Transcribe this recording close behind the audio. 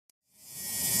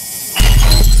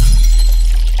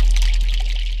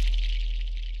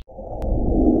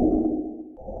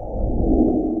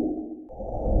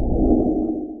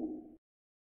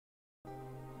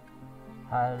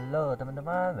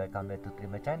teman-teman, welcome back to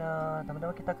Trime channel.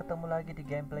 Teman-teman, kita ketemu lagi di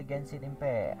gameplay Genshin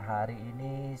Impact. Hari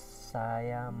ini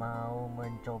saya mau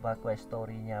mencoba quest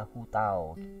story-nya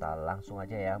Hutao. Kita langsung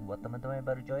aja ya. Buat teman-teman yang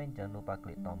baru join, jangan lupa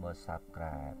klik tombol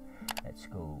subscribe. Let's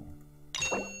go.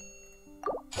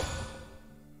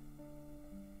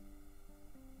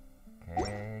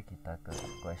 Oke, kita ke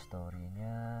quest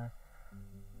story-nya.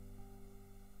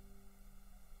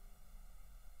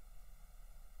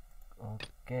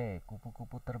 Oke,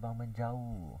 kupu-kupu terbang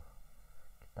menjauh.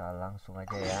 Kita langsung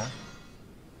aja ya.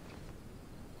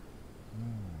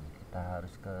 Kita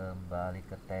harus kembali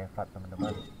ke Tevat,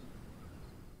 teman-teman.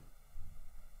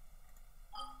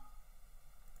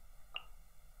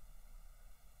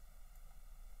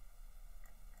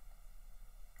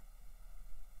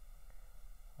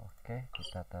 Oke,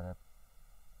 kita taruh.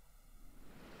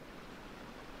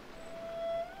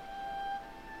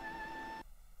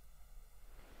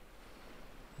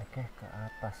 Oke, ke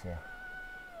atas ya.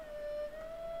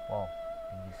 Wow,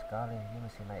 tinggi sekali. Ini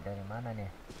mesti naik dari mana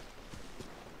nih?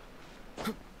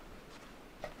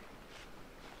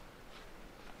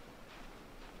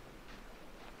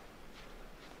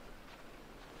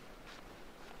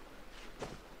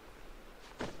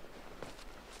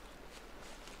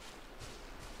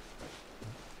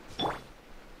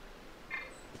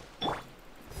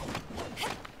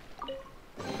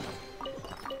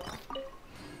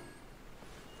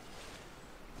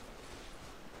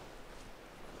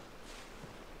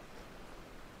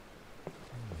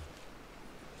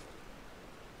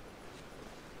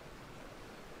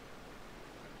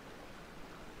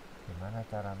 Gimana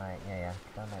cara naiknya ya?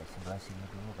 Kita naik sebelah sini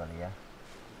dulu kali ya.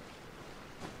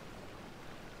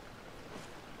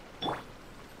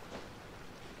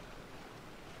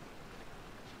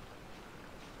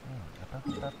 Atau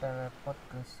kita teleport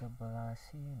ke sebelah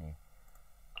sini.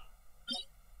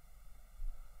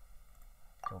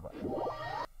 Coba. Nah,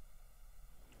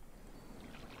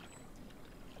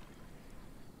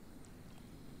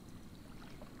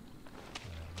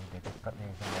 ini udah dekat nih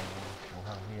sama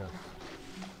Wuhan Hills.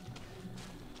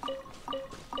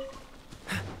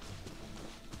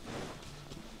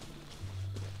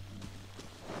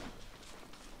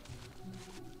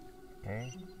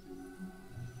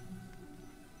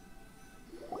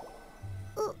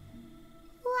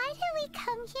 Why did we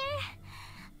come here?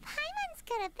 Paimon's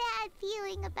got a bad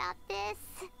feeling about this.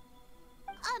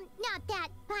 Not that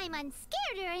Paimon's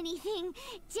scared or anything,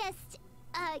 just,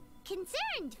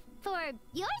 concerned for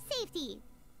your safety.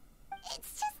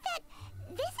 It's just that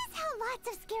this is how lots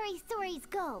of scary stories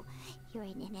go. You're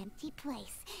in an empty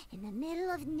place, in the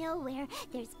middle of nowhere,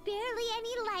 there's barely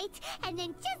any light, and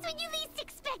then just when you least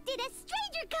expect it, a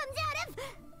stranger comes out of...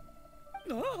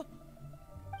 Oh.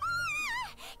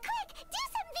 Quick, do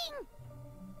something!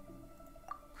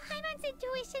 Paimon's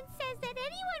intuition says that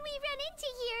anyone we run into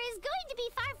here is going to be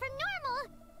far from normal.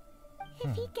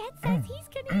 If he gets us, he's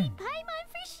gonna eat Paimon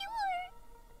for sure.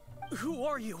 Who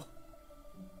are you?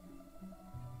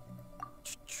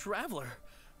 Traveler?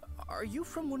 Are you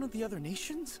from one of the other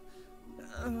nations?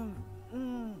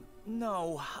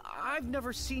 No, I've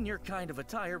never seen your kind of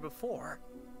attire before.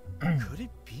 Could it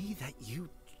be that you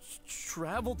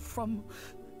traveled from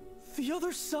the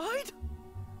other side?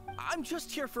 I'm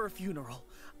just here for a funeral.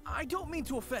 I don't mean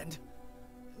to offend.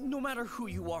 No matter who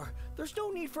you are, there's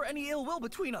no need for any ill will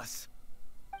between us.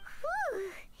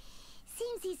 Whew.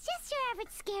 Seems he's just your average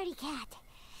scaredy cat.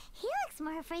 He looks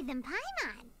more afraid than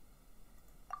Paimon.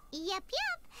 Yep.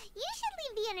 You should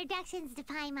leave the introductions to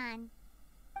Paimon.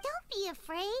 Don't be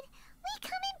afraid. We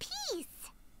come in peace.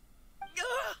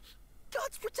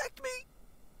 Gods protect me!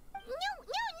 No.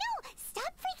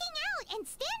 Stop freaking out and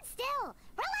stand still.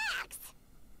 Relax.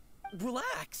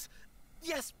 Relax?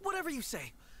 Yes, whatever you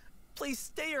say. Please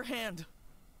stay your hand.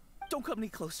 Don't come any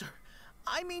closer.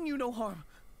 I mean you no harm.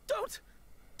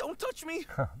 Don't touch me.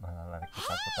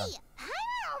 Hey,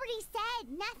 Paimon already said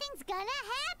nothing's gonna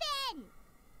happen.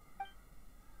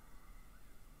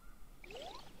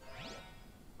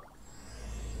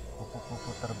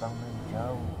 Kupu-kupu terbang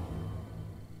menjauh.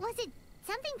 Was it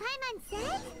something Paimon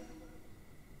said?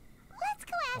 Let's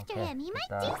go after him. He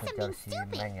might do something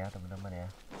stupid. Meng ya, teman-teman ya.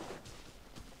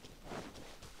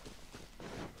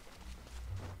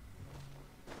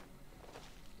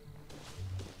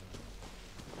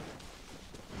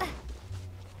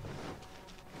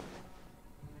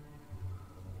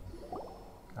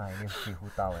 Nah, ini si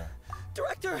Hutao ya.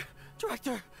 Director!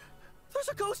 There's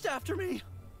a ghost after me!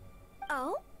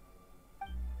 Oh?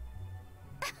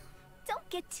 Don't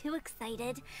get too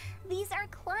excited. These are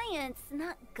clients,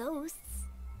 not ghosts.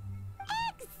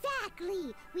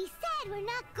 Exactly! We said we're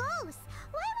not ghosts.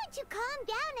 Why won't you calm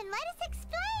down and let us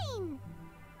explain?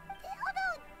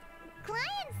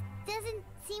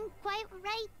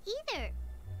 right either.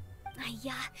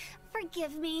 Yeah,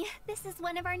 forgive me. This is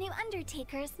one of our new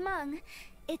undertakers, Mung.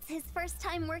 It's his first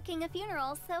time working a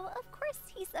funeral, so of course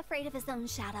he's afraid of his own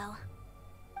shadow.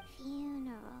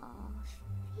 Funeral.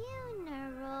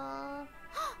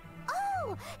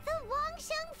 Oh, the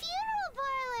Wangsheng Funeral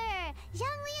Parlor!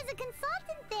 Zhangli is a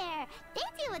consultant there. They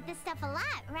deal with this stuff a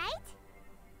lot, right?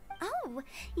 Oh,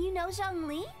 you know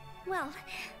Zhangli? Well,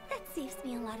 that saves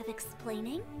me a lot of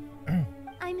explaining.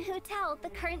 I'm Hu Tao, the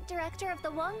current director of the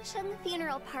Wangsheng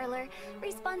Funeral Parlor,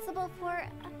 responsible for,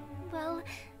 well,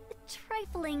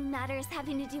 trifling matters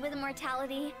having to do with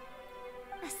immortality.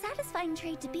 A satisfying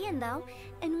trade to be in, though,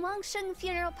 and Wangsheng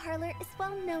Funeral Parlor is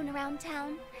well known around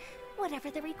town.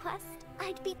 Whatever the request,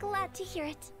 I'd be glad to hear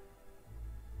it.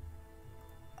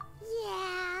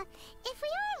 Yeah, if we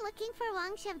are looking for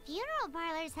Wangsheng Funeral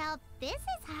Parlor's help, this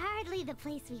is hardly the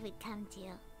place we would come to.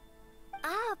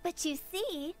 Ah, but you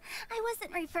see, I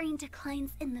wasn't referring to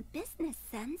clients in the business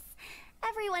sense.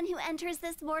 Everyone who enters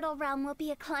this mortal realm will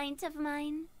be a client of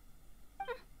mine.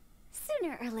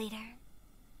 Sooner or later.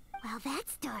 Well,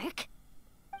 that's dark.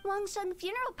 Wangsheng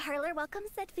Funeral Parlor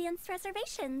welcomes advanced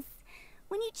reservations.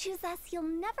 When you choose us, you'll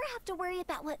never have to worry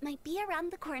about what might be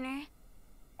around the corner.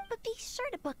 But be sure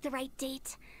to book the right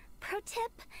date. Pro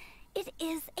tip, it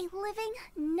is a living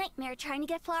nightmare trying to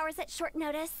get flowers at short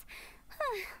notice.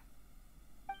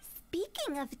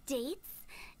 Speaking of dates,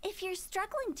 if you're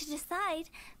struggling to decide,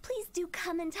 please do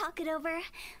come and talk it over.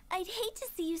 I'd hate to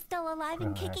see you still alive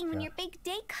and kicking when your big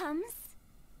day comes.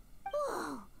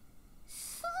 Whoa!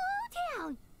 Slow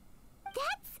down!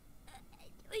 That's...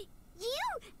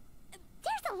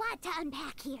 There's a lot to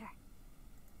unpack here.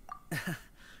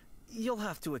 You'll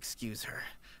have to excuse her.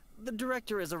 The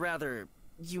director is a rather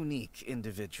unique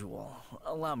individual.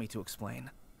 Allow me to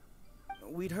explain.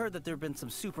 We'd heard that there'd been some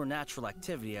supernatural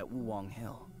activity at Wuwang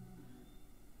Hill.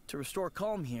 To restore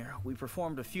calm here, we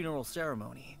performed a funeral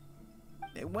ceremony.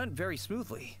 It went very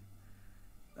smoothly.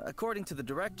 According to the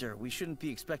director, we shouldn't be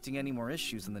expecting any more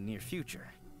issues in the near future.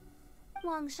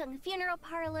 Wangsheng Funeral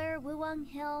Parlor, Wuwang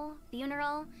Hill,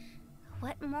 funeral.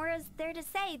 What more is there to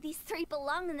say? These three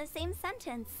belong in the same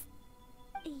sentence.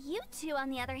 You two, on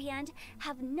the other hand,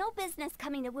 have no business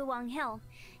coming to Wuwang Hill.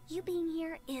 You being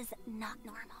here is not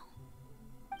normal.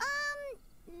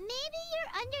 Maybe your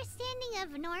understanding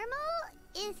of normal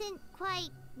isn't quite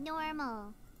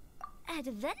normal.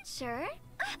 Adventure?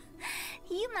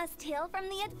 You must hail from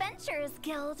the Adventurers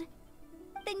Guild.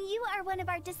 Then you are one of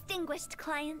our distinguished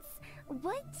clients.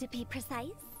 Wood, to be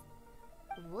precise.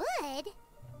 Wood?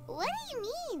 What do you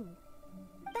mean?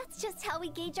 That's just how we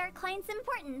gauge our clients'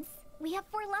 importance. We have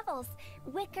 4 levels: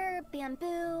 wicker,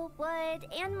 bamboo, wood,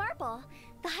 and marble.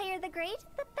 The higher the grade,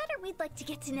 the better we'd like to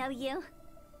get to know you.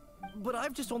 But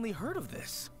I've just only heard of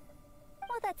this.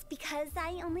 Well, that's because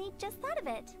I only just thought of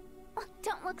it. Oh,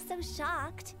 don't look so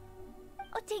shocked.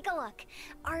 Oh, take a look.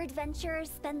 Our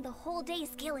adventurers spend the whole day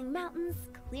scaling mountains,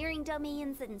 clearing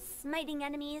domains, and smiting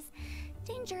enemies.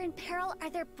 Danger and peril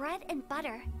are their bread and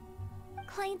butter.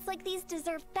 Clients like these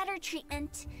deserve better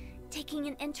treatment. Taking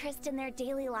an interest in their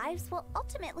daily lives will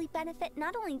ultimately benefit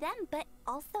not only them, but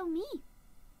also me.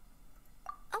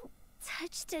 Oh,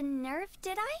 touched a nerve,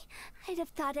 did I? I'd have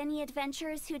thought any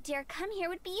adventurers who dare come here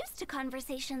would be used to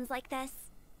conversations like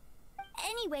this.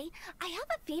 Anyway, I have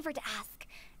a favor to ask.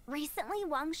 Recently,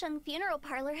 Wangsheng Funeral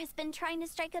Parlor has been trying to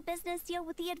strike a business deal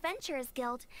with the Adventurers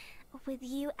Guild. With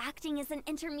you acting as an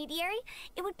intermediary,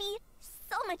 it would be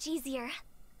so much easier.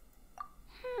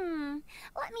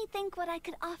 Let me think what I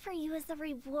could offer you as a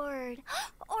reward.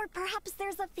 Or perhaps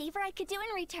there's a favor I could do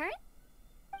in return?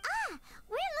 Ah,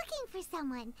 we're looking for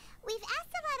someone. We've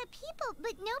asked a lot of people,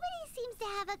 but nobody seems to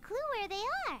have a clue where they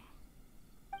are.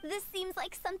 This seems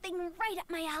like something right up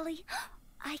my alley.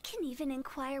 I can even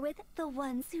inquire with the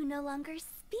ones who no longer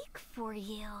speak for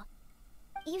you.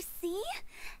 You see?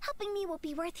 Helping me will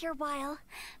be worth your while.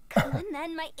 Come on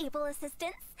then, my able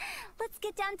assistants. Let's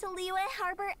get down to Liyue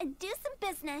Harbor and do some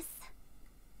business.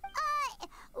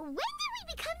 When did we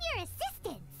become your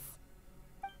assistants?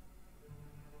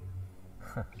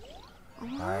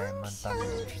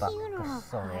 Wangsheng Funeral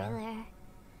Parlor.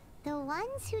 The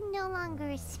ones who no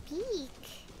longer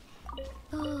speak.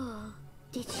 Oh,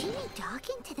 did she be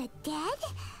talking to the dead?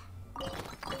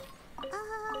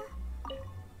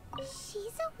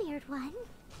 She's a weird one.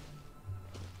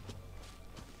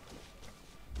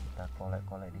 Kita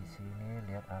kolek-kolek di sini,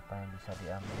 lihat apa yang bisa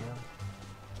diambil.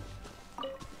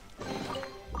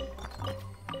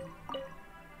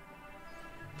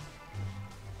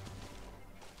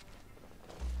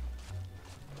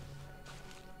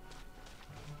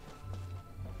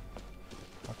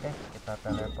 Oke, kita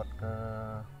teleport ke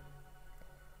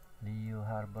Liu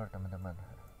Harbor teman-teman.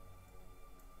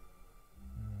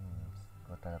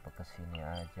 Kita dapat kesini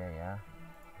aja ya.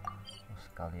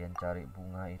 Sekalian cari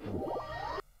bunga itu.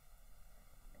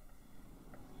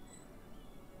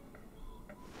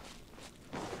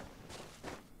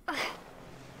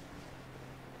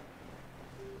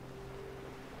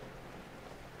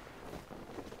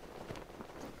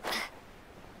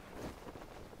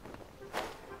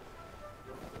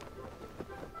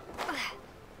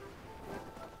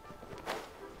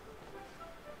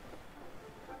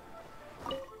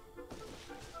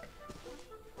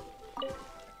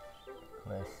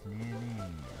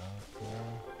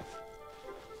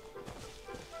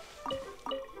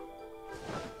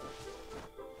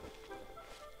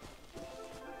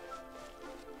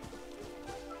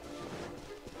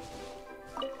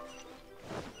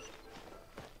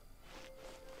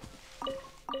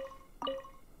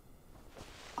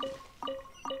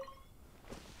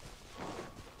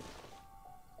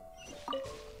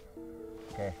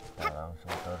 Oke, kita langsung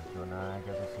terjun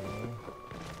aja ke sini.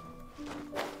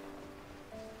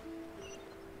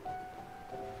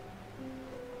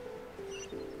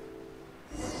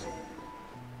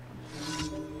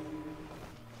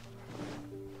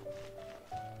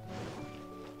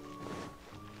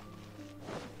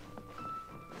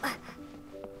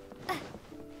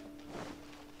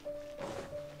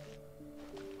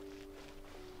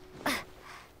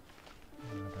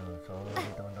 Aduh, sorry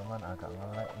teman-teman, agak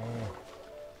nge-lag nih.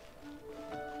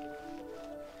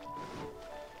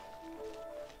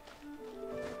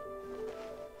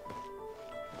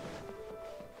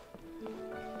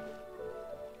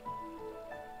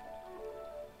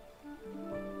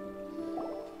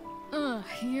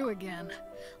 You again.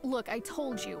 Look, I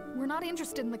told you, we're not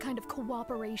interested in the kind of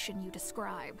cooperation you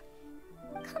describe.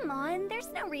 Come on, there's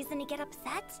no reason to get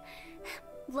upset.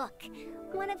 Look,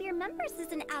 one of your members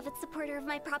is an avid supporter of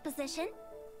my proposition.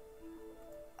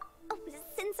 Oh,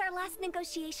 since our last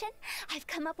negotiation, I've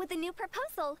come up with a new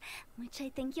proposal, which I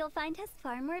think you'll find has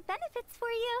far more benefits for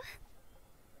you.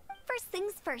 First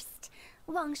things first,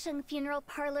 Wangsheng Funeral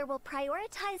Parlor will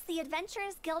prioritize the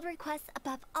Adventurers Guild requests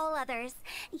above all others.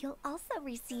 You'll also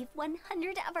receive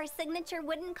 100 of our signature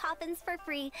wooden coffins for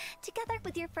free, together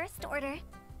with your first order.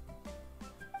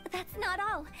 That's not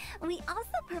all. We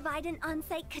also provide an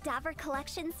on-site cadaver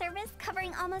collection service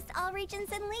covering almost all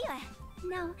regions in Liyue.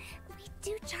 Now, we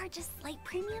do charge a slight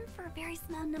premium for a very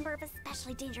small number of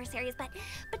especially dangerous areas, but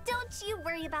don't you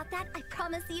worry about that. I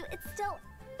promise you, it's still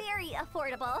very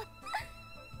affordable.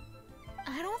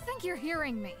 I don't think you're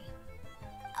hearing me.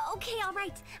 Okay, all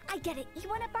right. I get it. You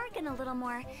want to bargain a little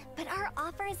more, but our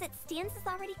offer as it stands is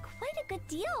already quite a good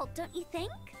deal, don't you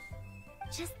think?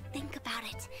 Just think about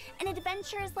it. An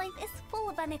adventurer's life is full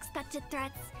of unexpected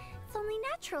threats. It's only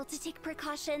natural to take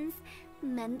precautions.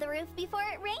 Mend the roof before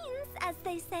it rains, as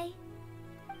they say.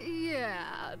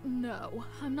 Yeah, no.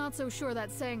 I'm not so sure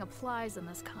that saying applies in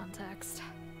this context.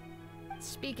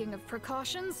 Speaking of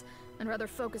precautions, I'd rather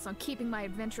focus on keeping my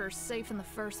adventurers safe in the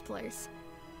first place.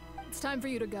 It's time for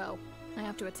you to go. I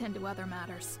have to attend to other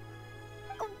matters.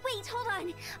 Oh, wait, hold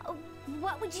on. Oh,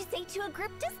 what would you say to a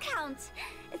group discount?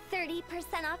 30%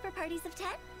 off for parties of 10?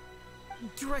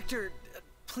 Director,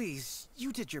 please,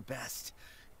 you did your best.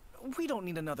 We don't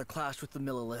need another clash with the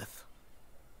Millilith.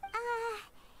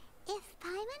 If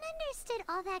Paimon understood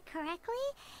all that correctly,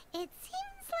 it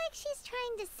seems like she's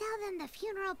trying to sell them the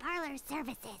funeral parlor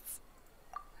services.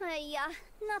 Yeah,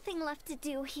 nothing left to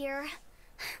do here.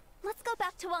 Let's go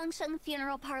back to Wangsheng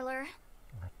Funeral Parlor.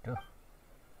 Aduh.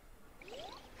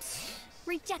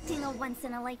 Rejecting a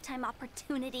once-in-a-lifetime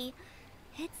opportunity.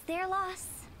 It's their loss.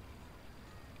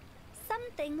 Some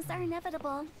things are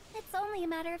inevitable. It's only a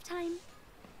matter of time.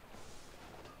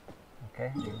 Oke,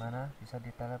 gimana? Bisa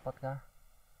diteleport kah?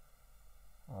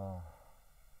 Oh.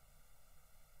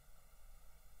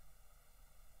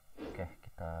 Oke,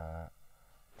 kita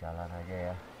jalan aja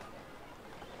ya.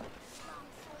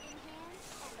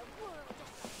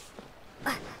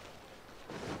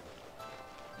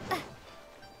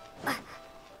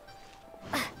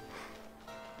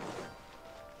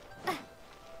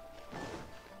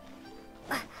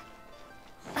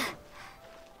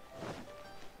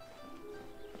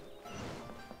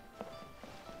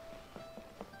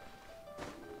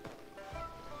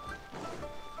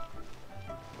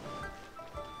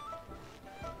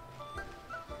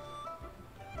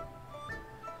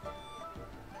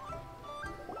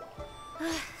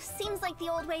 Seems like the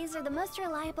old ways are the most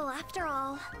reliable after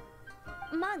all.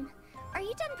 Mung, are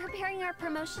you done preparing our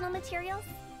promotional materials?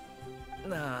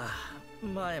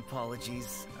 My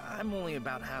apologies. I'm only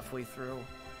about halfway through.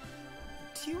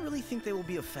 Do you really think they will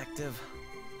be effective?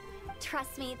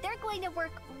 trust me, they're going to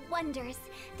work wonders.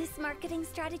 This marketing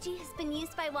strategy has been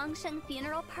used by Wangsheng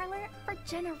Funeral Parlor for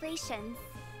generations.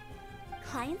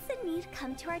 Clients in need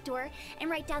come to our door and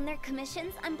write down their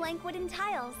commissions on blank wooden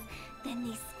tiles. Then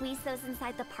they squeeze those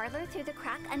inside the parlor through the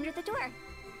crack under the door.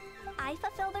 I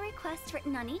fulfill the requests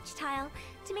written on each tile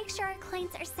to make sure our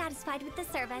clients are satisfied with the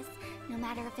service, no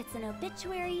matter if it's an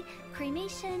obituary,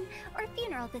 cremation, or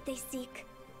funeral that they seek.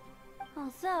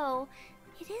 Although,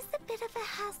 it is a bit of a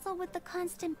hassle with the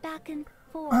constant back and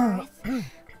forth.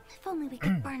 If only we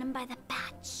could burn them by the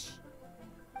batch.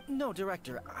 No,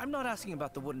 Director, I'm not asking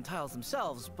about the wooden tiles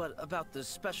themselves, but about the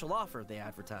special offer they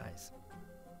advertise.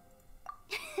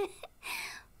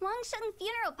 Wangsheng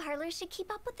Funeral Parlor should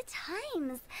keep up with the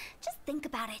times. Just think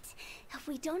about it. If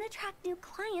we don't attract new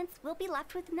clients, we'll be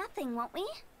left with nothing, won't we?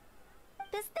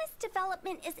 Business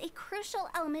development is a crucial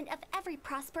element of every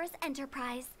prosperous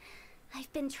enterprise.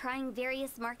 I've been trying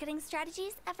various marketing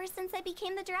strategies ever since I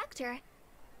became the director.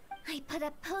 I put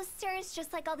up posters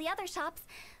just like all the other shops,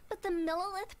 but the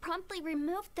Millilith promptly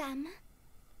removed them.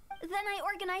 Then I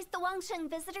organized the Wangsheng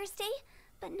Visitors Day,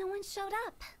 but no one showed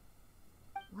up.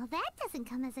 Well, that doesn't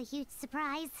come as a huge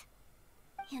surprise.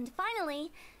 And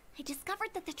finally, I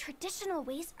discovered that the traditional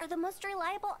ways are the most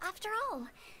reliable after all.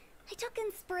 I took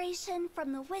inspiration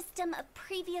from the wisdom of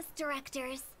previous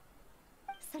directors.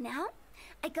 So now,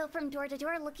 I go from door to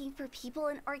door looking for people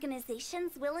and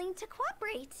organizations willing to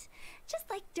cooperate. Just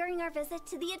like during our visit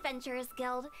to the Adventurers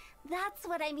Guild. That's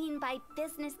what I mean by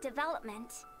business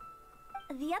development.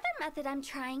 The other method I'm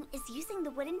trying is using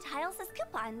the wooden tiles as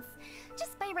coupons.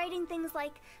 Just by writing things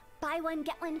like, buy one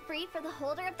get one free for the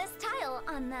holder of this tile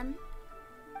on them.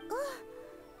 What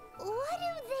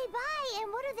do they buy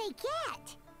and what do they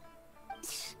get?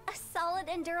 A solid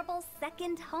and durable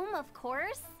second home, of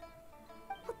course.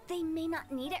 Well, they may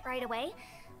not need it right away,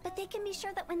 but they can be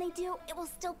sure that when they do, it will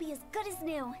still be as good as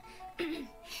new.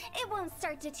 It won't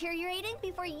start deteriorating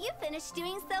before you finish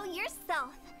doing so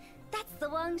yourself. That's the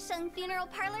Wangsheng Funeral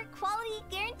Parlor quality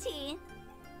guarantee.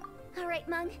 Alright,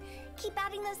 Mung, keep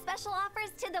adding those special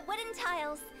offers to the wooden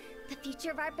tiles. The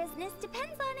future of our business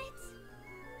depends on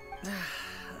it.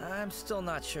 I'm still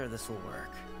not sure this will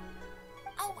work.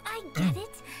 Oh, I get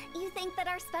it. You think that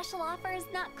our special offer is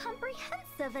not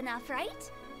comprehensive enough, right?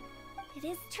 It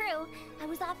is true. I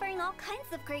was offering all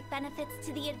kinds of great benefits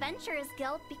to the Adventurers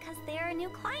Guild because they are a new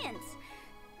client.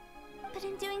 But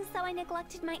in doing so, I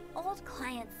neglected my old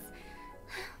clients.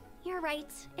 You're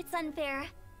right. It's unfair.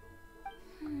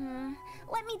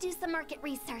 Let me do some market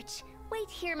research. Wait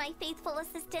here, my faithful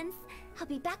assistants. I'll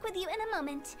be back with you in a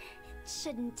moment. It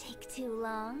shouldn't take too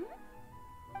long.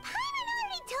 Paimon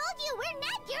already told you we're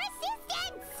not your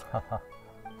assistants!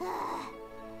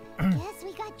 Guess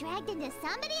we got dragged into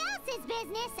somebody else's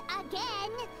business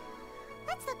again.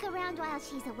 Let's look around while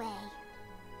she's away.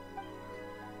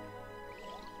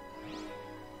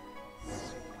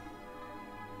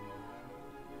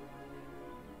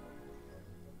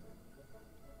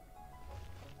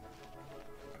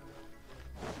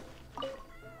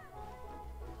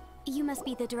 You must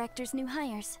be the director's new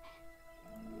hires.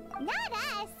 Not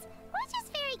us! We're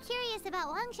just very curious about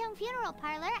Wangsheng Funeral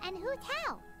Parlor and Hu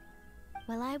Tao.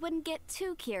 Well, I wouldn't get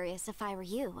too curious if I were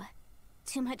you.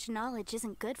 Too much knowledge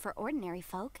isn't good for ordinary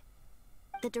folk.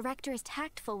 The director is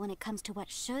tactful when it comes to what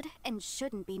should and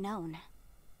shouldn't be known.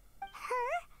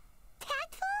 Her?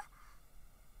 Tactful?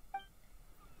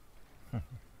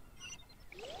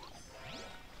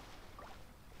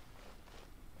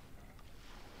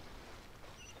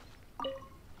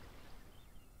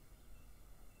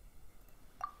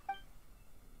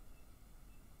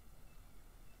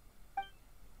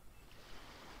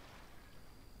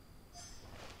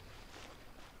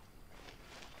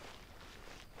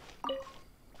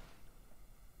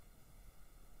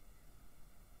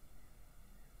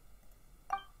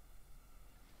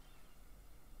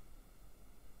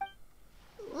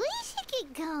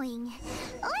 Going.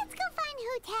 Let's go find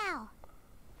Hu Tao.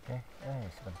 Oke,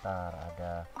 sebentar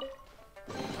ada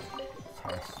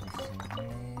chest di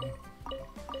sini.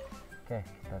 Oke,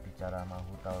 kita bicara sama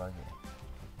Hu Tao lagi.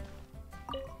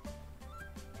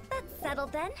 That's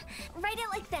settled then. Write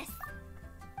it like this.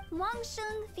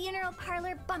 Wangsheng Funeral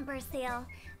Parlor bumper sale.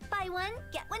 Buy one,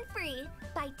 get one free.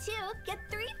 Buy two, get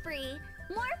three free.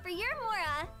 More for your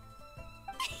Mora.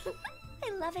 I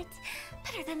love it.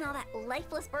 Better than all that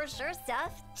lifeless brochure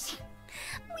stuff.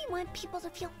 We want people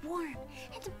to feel warm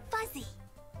and fuzzy.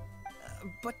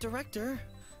 But Director,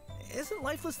 isn't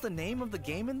Lifeless the name of the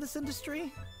game in this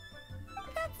industry?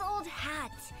 That's old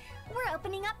hat. We're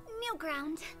opening up new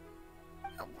ground.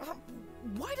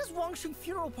 Why does Wangsheng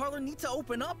Funeral Parlor need to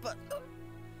open up?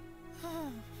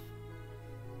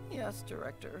 Yes,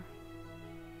 Director.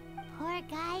 Poor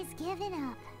guy's given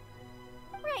up.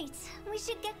 Right, we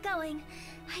should get going.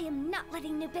 I am not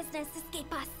letting new business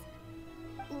escape us.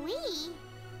 We?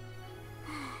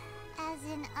 As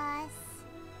in us.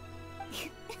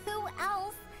 Who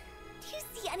else? Do you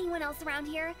see anyone else around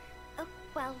here? Oh,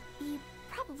 well, you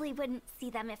probably wouldn't see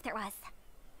them if there was.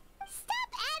 Stop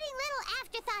adding little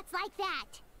afterthoughts like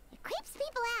that. It creeps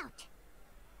people out.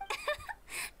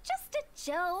 Just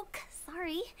a joke.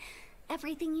 Sorry.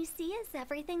 Everything you see is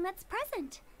everything that's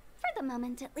present. For the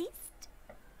moment, at least.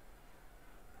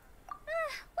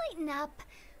 Lighten up.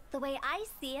 The way I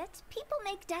see it, people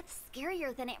make death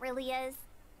scarier than it really is.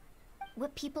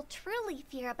 What people truly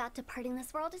fear about departing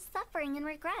this world is suffering and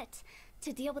regret.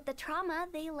 To deal with the trauma,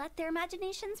 they let their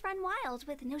imaginations run wild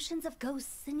with notions of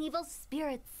ghosts and evil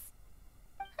spirits.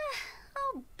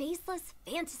 Oh, baseless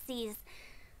fantasies.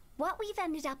 What we've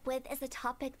ended up with is a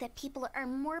topic that people are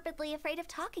morbidly afraid of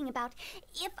talking about.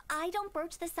 If I don't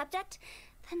broach the subject,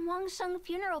 then Wangsheng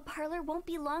Funeral Parlor won't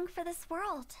be long for this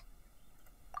world.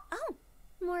 Oh,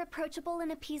 more approachable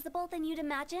and appeasable than you'd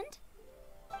imagined?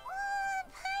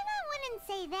 Paimon wouldn't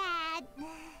say that.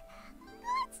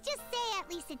 Let's just say at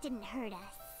least it didn't hurt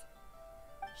us.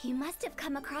 You must have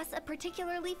come across a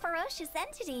particularly ferocious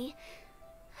entity.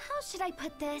 How should I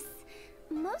put this?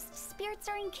 Most spirits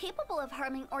are incapable of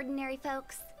harming ordinary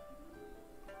folks.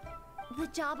 The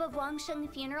job of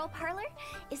Wangsheng Funeral Parlor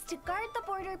is to guard the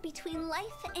border between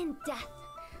life and death.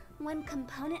 One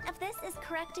component of this is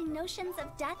correcting notions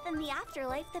of death and the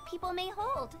afterlife that people may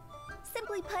hold.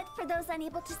 Simply put, for those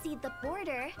unable to see the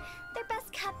border, they're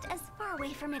best kept as far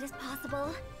away from it as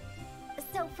possible.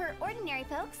 So for ordinary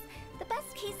folks, the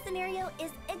best case scenario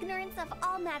is ignorance of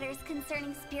all matters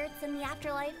concerning spirits in the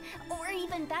afterlife, or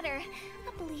even better,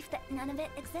 a belief that none of it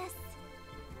exists.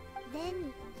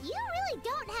 Then you really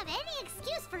don't have any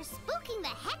excuse for spooking the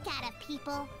heck out of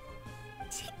people.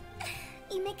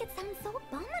 You make it sound so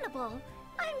abominable.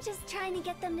 I'm just trying to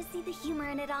get them to see the humor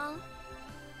in it all.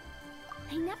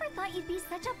 I never thought you'd be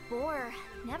such a bore.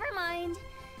 Never mind.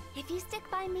 If you stick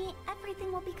by me,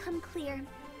 everything will become clear.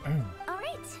 All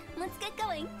right, let's get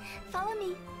going. Follow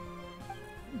me.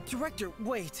 Director,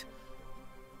 wait.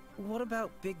 What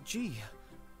about Big G?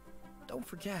 Don't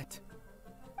forget.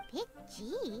 Big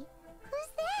G?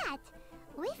 Who's that?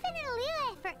 We've been in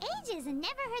Liyue for ages and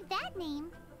never heard that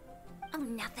name. Oh,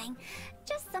 nothing.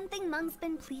 Just something Mung's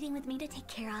been pleading with me to take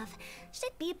care of.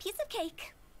 Should be a piece of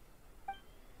cake.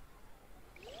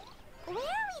 Where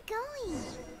are we going?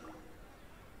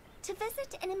 To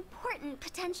visit an important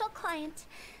potential client.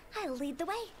 I'll lead the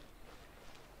way.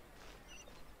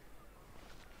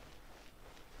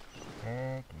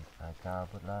 Oke, kita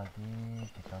cabut lagi.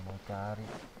 Kita mau cari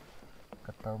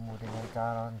ketemu dengan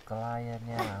calon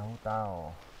kliennya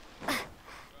Hutao.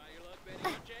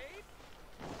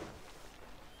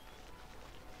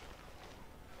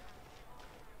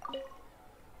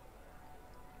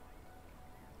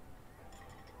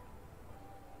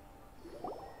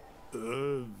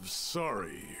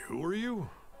 Sorry, who are you?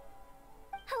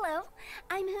 Hello,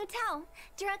 I'm Hu Tao,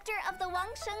 director of the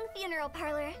Wangsheng Funeral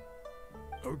Parlor.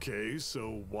 Okay,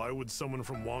 so why would someone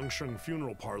from Wangsheng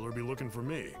Funeral Parlor be looking for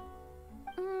me?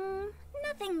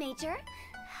 Nothing major.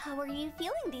 How are you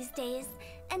feeling these days?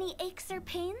 Any aches or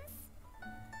pains?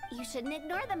 You shouldn't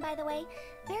ignore them, by the way.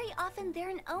 Very often they're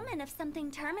an omen of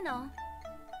something terminal.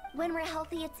 When we're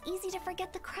healthy, it's easy to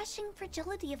forget the crushing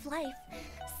fragility of life.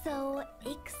 So,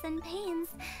 aches and pains,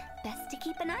 best to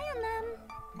keep an eye on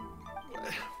them.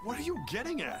 What are you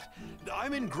getting at?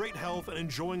 I'm in great health and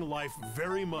enjoying life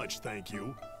very much, thank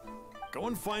you. Go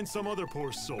and find some other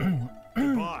poor soul.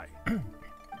 Goodbye.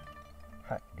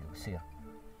 Hai, diusir.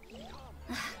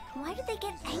 Why do they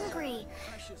get angry?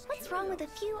 What's wrong with a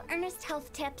few earnest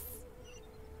health tips?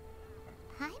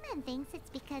 Paimon thinks it's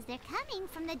because they're coming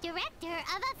from the director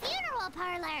of a funeral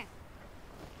parlor.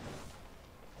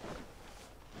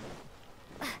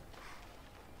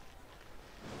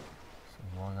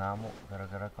 Semua ngamuk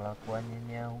gara-gara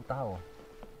kelakuannya Hutao.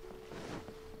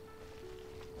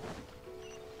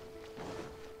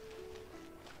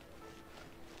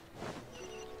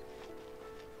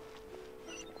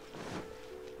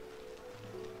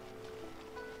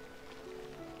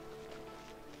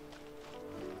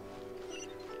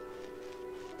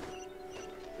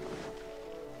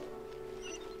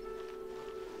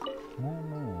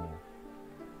 Mumu.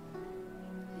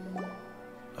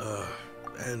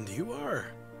 And you are?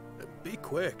 Be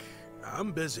quick.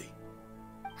 I'm busy.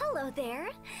 Hello there.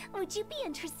 Would you be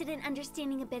interested in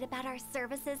understanding a bit about our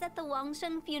services at the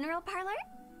Wangsheng Funeral Parlor?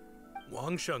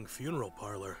 Wangsheng Funeral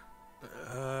Parlor?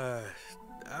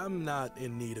 I'm not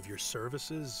in need of your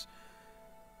services.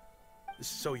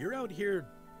 So you're out here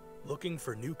looking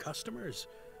for new customers?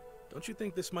 Don't you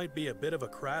think this might be a bit of a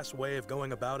crass way of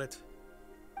going about it?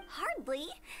 Hardly.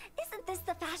 Isn't this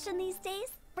the fashion these days?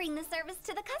 Bring the service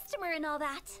to the customer and all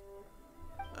that.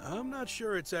 I'm not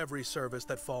sure it's every service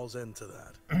that falls into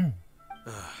that.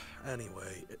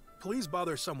 Anyway, please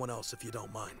bother someone else if you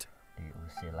don't mind.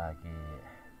 Diusir lagi.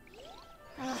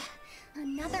 Ugh,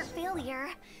 another failure.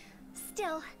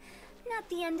 Still, not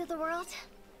the end of the world.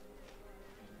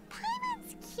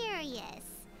 Paimon's curious.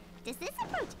 Does this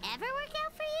approach ever work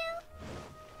out for you?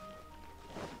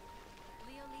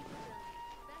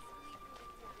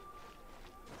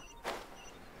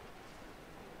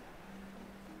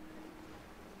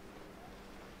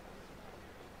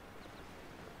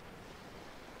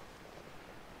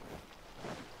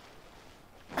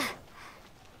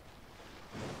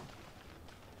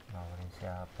 Nawarin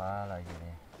siapa lagi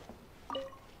nih?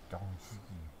 Dongsi.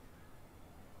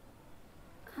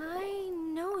 I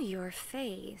know your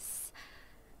face.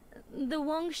 The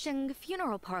Wangsheng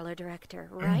funeral parlor director,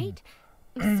 right?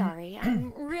 Sorry,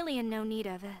 I'm really in no need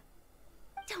of it.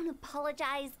 Don't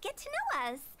apologize. Get to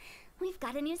know us. We've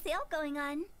got a new sale going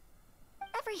on.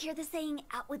 Ever hear the saying,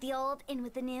 out with the old, in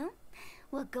with the new?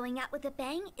 Well, going out with a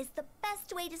bang is the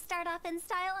best way to start off in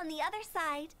style on the other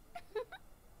side.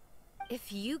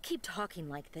 If you keep talking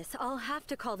like this, I'll have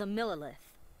to call the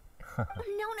Millilith.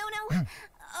 No.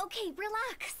 Okay,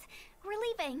 relax. We're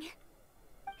leaving.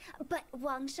 But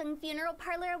Wangsheng Funeral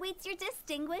Parlor awaits your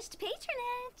distinguished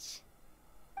patronage.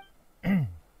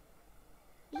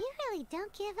 You really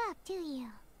don't give up, do you?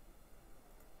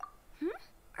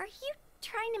 Are you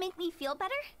trying to make me feel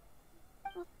better?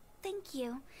 Well, thank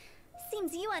you.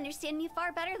 Seems you understand me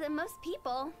far better than most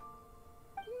people.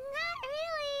 Not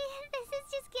really. This is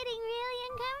just getting really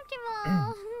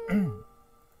uncomfortable.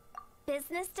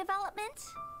 Business development?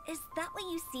 Is that what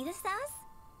you see this as?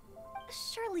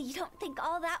 Surely you don't think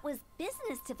all that was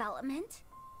business development?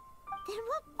 Then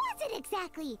what was it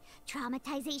exactly?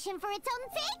 Traumatization for its own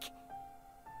sake?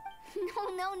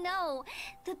 No.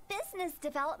 The business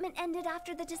development ended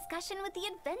after the discussion with the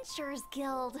Adventurers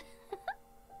Guild.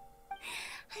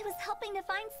 I was helping to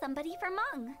find somebody for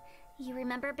Meng. You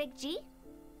remember Big G?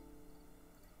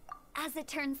 As it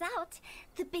turns out,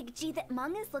 the Big G that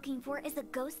Meng is looking for is a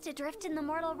ghost adrift in the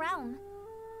mortal realm.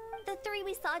 The three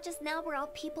we saw just now were all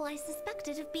people I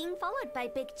suspected of being followed by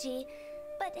Big G,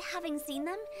 but having seen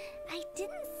them, I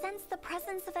didn't sense the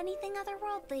presence of anything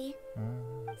otherworldly.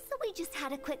 So we just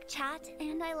had a quick chat,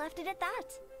 and I left it at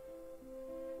that.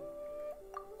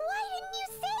 Why didn't you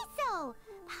say so?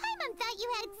 Paimon thought you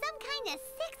had some kind of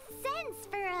sixth sense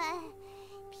for,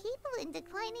 people in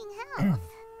declining health.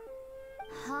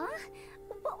 Huh?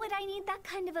 What would I need that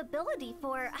kind of ability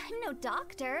for? I'm no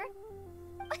doctor.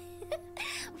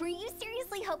 Were you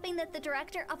seriously hoping that the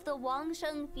director of the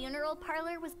Wangsheng Funeral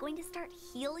Parlor was going to start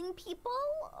healing people,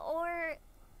 or...?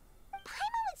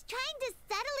 Paimon was trying to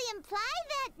subtly imply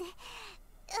that...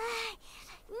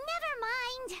 never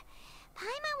mind.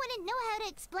 Paimon wouldn't know how to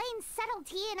explain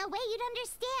subtlety in a way you'd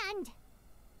understand.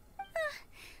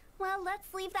 Well,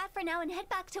 let's leave that for now and head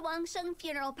back to Wangsheng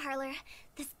Funeral Parlor.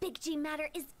 This Big G matter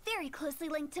is very closely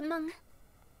linked to Meng.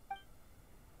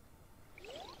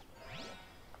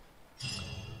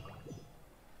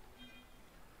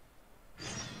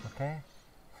 Oke,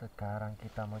 sekarang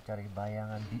kita mau cari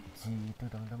bayangan Big G itu,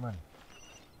 teman-teman.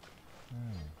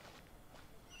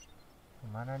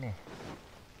 Kemana nih?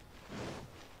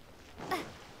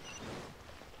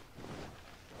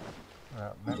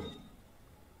 Nggak,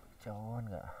 kejauhan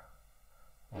nggak?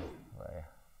 Oh, nggak ya.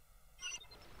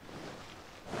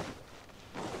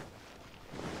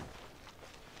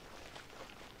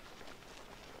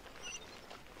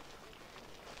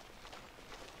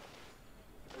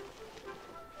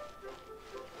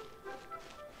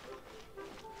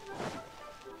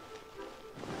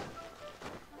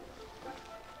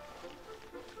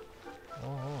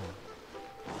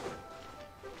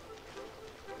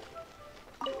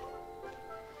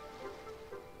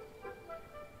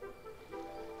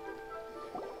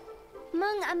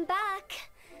 Meng, I'm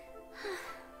back.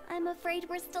 I'm afraid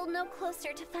we're still no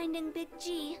closer to finding Big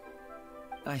G.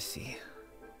 I see.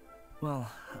 Well,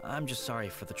 I'm just sorry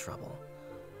for the trouble.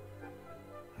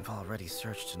 I've already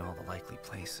searched in all the likely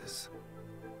places.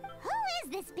 Who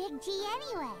is this Big G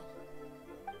anyway?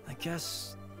 I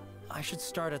guess I should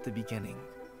start at the beginning.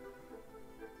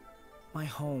 My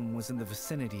home was in the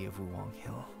vicinity of Wuwang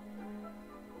Hill.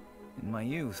 In my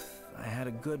youth, I had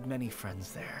a good many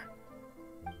friends there.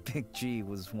 Big G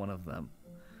was one of them.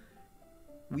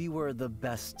 We were the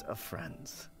best of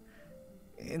friends.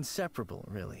 Inseparable,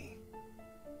 really.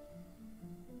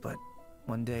 But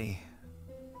one day,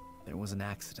 there was an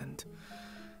accident.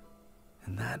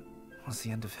 And that was the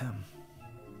end of him.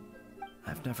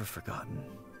 I've never forgotten.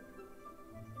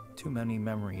 Too many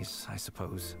memories, I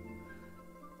suppose.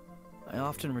 I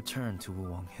often return to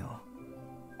Wuwang Hill.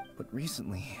 But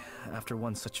recently, after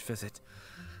one such visit,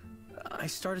 I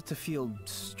started to feel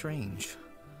strange.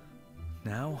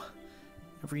 Now,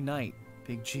 every night,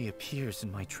 Big G appears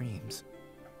in my dreams.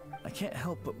 I can't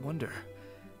help but wonder,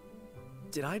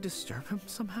 did I disturb him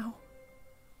somehow?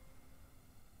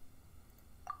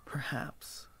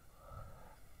 Perhaps.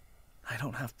 I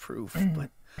don't have proof, but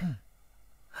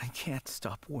I can't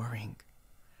stop worrying.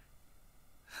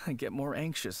 I get more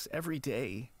anxious every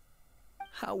day.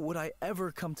 How would I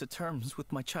ever come to terms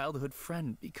with my childhood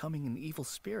friend becoming an evil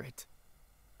spirit?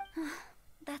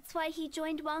 That's why he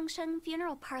joined Wangsheng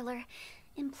Funeral Parlor.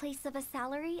 In place of a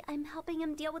salary, I'm helping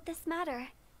him deal with this matter.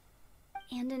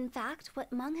 And in fact,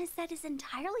 what Meng has said is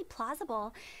entirely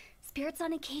plausible. Spirits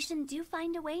on occasion do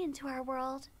find a way into our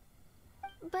world.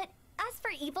 But as for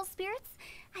evil spirits,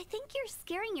 I think you're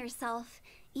scaring yourself.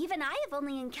 Even I have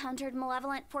only encountered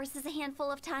malevolent forces a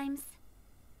handful of times.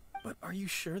 But are you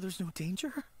sure there's no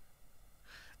danger?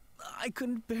 I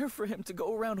couldn't bear for him to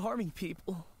go around harming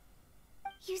people.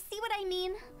 You see what I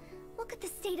mean? Look at the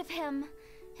state of him.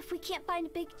 If we can't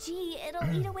find Big G,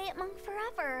 it'll eat away at Meng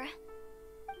forever.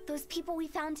 Those people we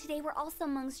found today were also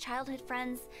Meng's childhood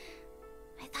friends.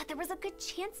 I thought there was a good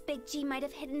chance Big G might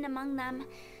have hidden among them.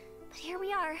 But here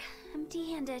we are,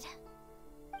 empty-handed.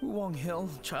 Wuwang Hill,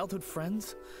 childhood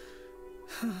friends?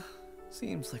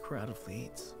 Seems like we're out of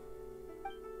leads.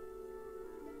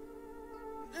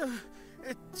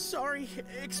 Sorry,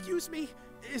 excuse me.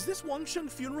 Is this Wangsheng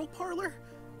Funeral Parlor?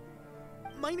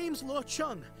 My name's Luo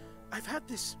Chung. I've had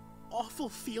this awful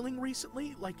feeling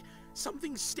recently, like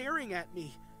something's staring at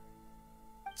me.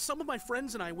 Some of my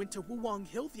friends and I went to Wuwang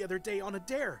Hill the other day on a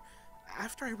dare.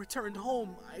 After I returned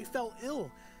home, I fell ill.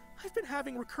 I've been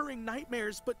having recurring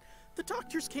nightmares, but the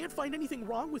doctors can't find anything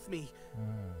wrong with me.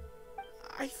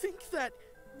 I think that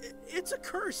it's a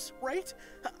curse, right?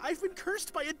 I've been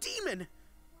cursed by a demon.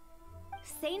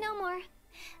 Say no more.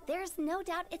 There's no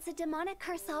doubt it's a demonic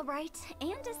curse, all right,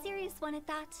 and a serious one at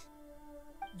that.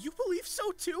 You believe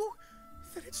so too?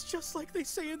 Then it's just like they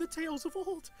say in the tales of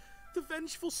old. The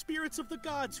vengeful spirits of the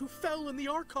gods who fell in the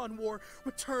Archon War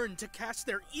return to cast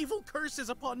their evil curses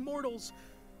upon mortals.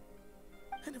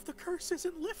 And if the curse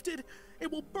isn't lifted, it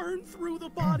will burn through the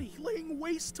body, laying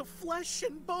waste to flesh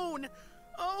and bone.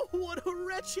 Oh, what a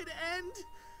wretched end!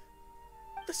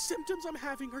 The symptoms I'm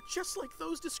having are just like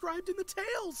those described in the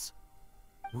tales.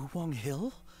 Wuwang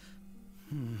Hill?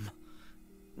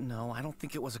 No, I don't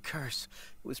think it was a curse.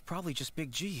 It was probably just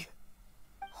Big G.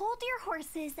 Hold your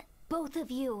horses, both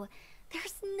of you.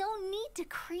 There's no need to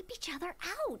creep each other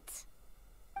out.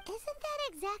 Isn't that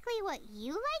exactly what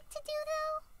you like to do,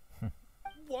 though?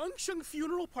 Wangsheng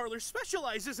Funeral Parlor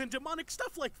specializes in demonic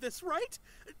stuff like this, right?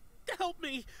 Help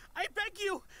me, I beg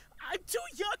you. I'm too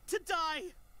young to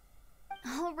die.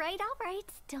 All right,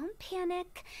 don't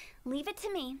panic. Leave it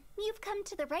to me. You've come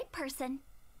to the right person.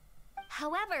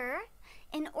 However,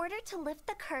 in order to lift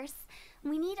the curse,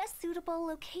 we need a suitable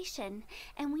location,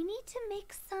 and we need to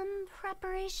make some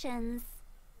preparations.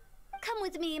 Come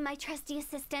with me, my trusty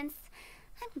assistants.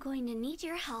 I'm going to need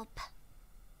your help.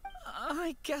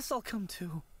 I guess I'll come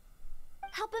too.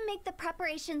 Help him make the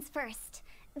preparations first.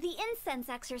 The incense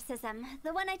exorcism,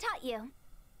 the one I taught you.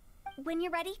 When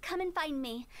you're ready, come and find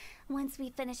me. Once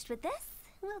we've finished with this,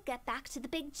 we'll get back to the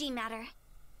Big G matter.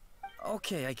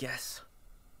 Okay, I guess.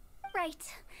 Right.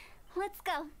 Let's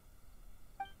go.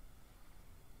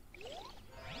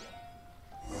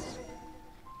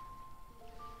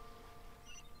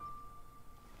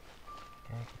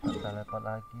 Oke, kita teleport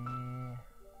lagi.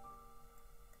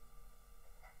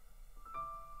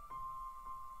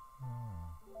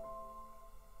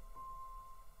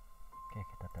 Oke,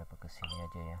 kita teleport ke sini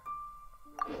aja ya.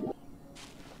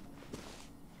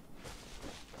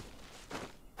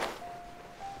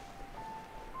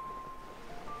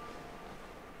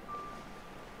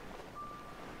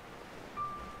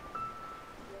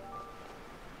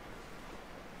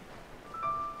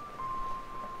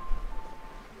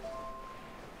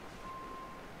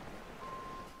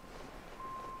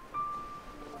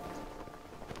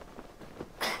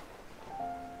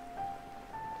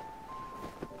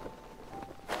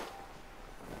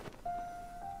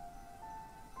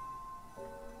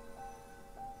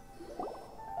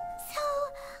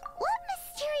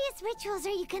 Rituals are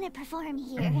you gonna perform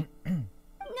here?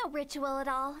 No ritual at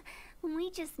all. We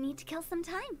just need to kill some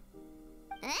time.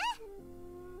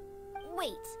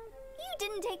 Wait, you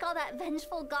didn't take all that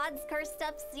vengeful god's curse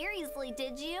stuff seriously,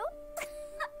 did you?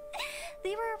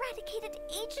 They were eradicated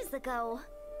ages ago.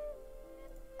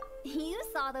 You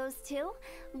saw those two.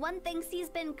 One thinks he's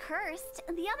been cursed,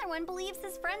 and the other one believes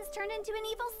his friends turned into an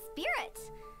evil spirit.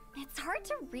 It's hard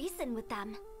to reason with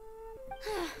them.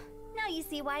 Now you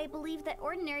see why I believe that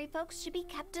ordinary folks should be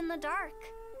kept in the dark.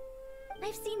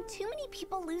 I've seen too many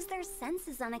people lose their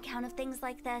senses on account of things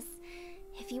like this.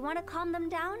 If you want to calm them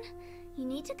down, you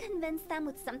need to convince them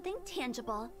with something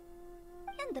tangible.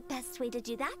 And the best way to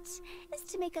do that is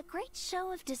to make a great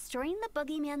show of destroying the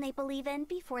boogeyman they believe in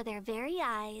before their very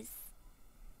eyes.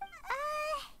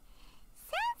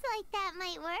 Sounds like that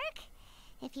might work.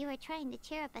 If you were trying to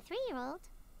cheer up a 3-year-old.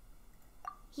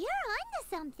 You're onto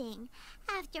something.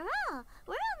 After all,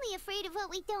 we're only afraid of what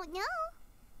we don't know.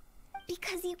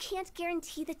 Because you can't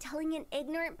guarantee that telling an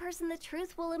ignorant person the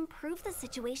truth will improve the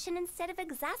situation instead of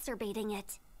exacerbating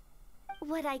it.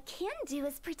 What I can do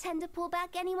is pretend to pull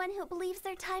back anyone who believes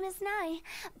their time is nigh.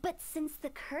 But since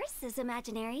the curse is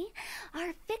imaginary,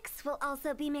 our fix will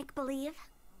also be make-believe.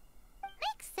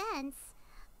 Makes sense.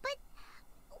 But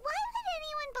why would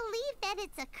anyone believe that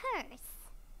it's a curse?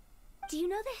 Do you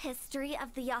know the history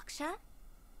of the Yaksha?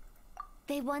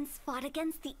 They once fought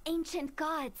against the ancient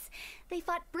gods. They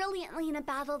fought brilliantly in a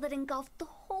battle that engulfed the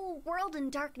whole world in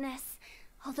darkness.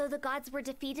 Although the gods were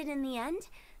defeated in the end,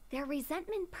 their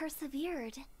resentment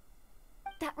persevered.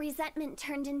 That resentment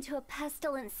turned into a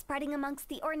pestilence spreading amongst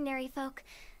the ordinary folk.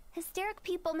 Hysteric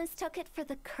people mistook it for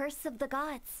the curse of the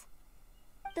gods.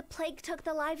 The plague took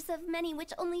the lives of many,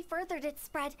 which only furthered its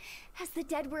spread, as the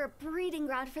dead were a breeding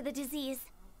ground for the disease.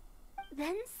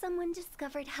 Then someone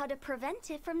discovered how to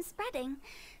prevent it from spreading,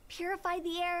 purify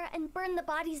the air, and burn the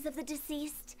bodies of the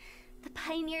deceased. The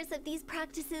pioneers of these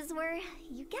practices were,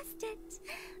 you guessed it,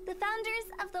 the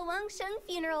founders of the Wangsheng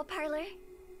Funeral Parlor.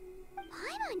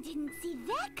 Paimon didn't see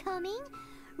that coming.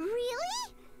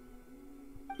 Really?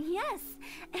 Yes.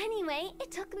 Anyway, it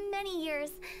took many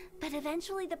years, but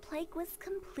eventually the plague was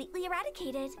completely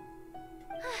eradicated.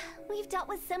 We've dealt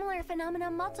with similar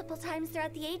phenomena multiple times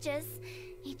throughout the ages.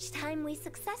 Each time we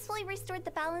successfully restored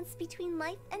the balance between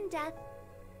life and death.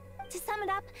 To sum it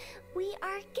up, we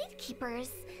are gatekeepers,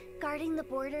 guarding the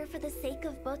border for the sake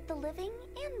of both the living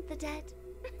and the dead.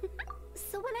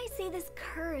 So when I say this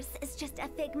curse is just a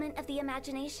figment of the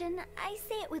imagination, I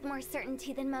say it with more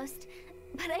certainty than most.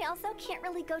 But I also can't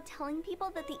really go telling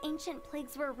people that the ancient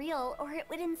plagues were real, or it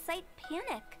would incite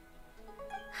panic.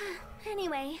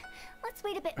 Anyway, let's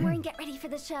wait a bit more and get ready for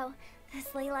the show. This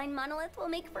leyline monolith will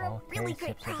make for a really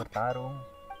great prop.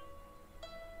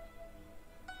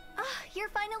 You're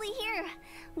finally here.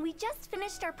 We just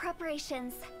finished our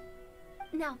preparations.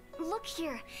 Now, look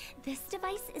here. This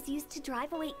device is used to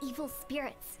drive away evil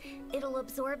spirits. It'll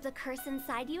absorb the curse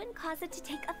inside you and cause it to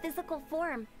take a physical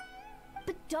form.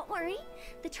 But don't worry,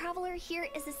 the traveler here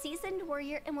is a seasoned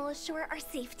warrior and will assure our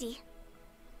safety.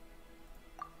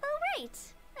 Oh, right.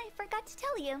 I forgot to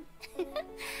tell you.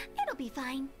 It'll be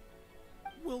fine.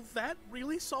 Will that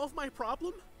really solve my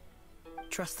problem?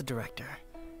 Trust the director.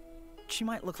 She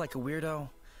might look like a weirdo,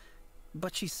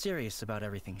 but she's serious about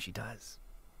everything she does.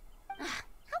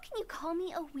 How can you call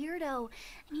me a weirdo?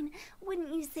 I mean,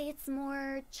 wouldn't you say it's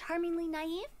more charmingly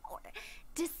naive or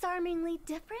disarmingly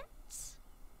different?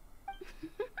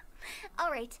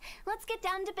 All right, let's get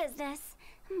down to business.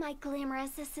 My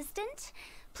glamorous assistant,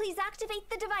 please activate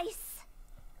the device.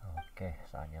 Oke,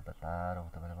 saatnya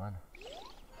bertarung, teman-teman.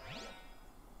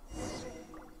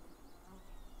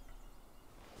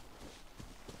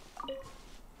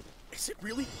 Is it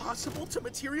really possible to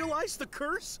materialize the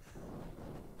curse?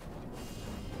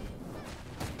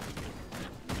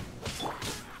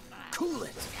 Cool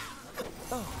it!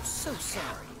 Oh, so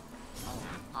sorry.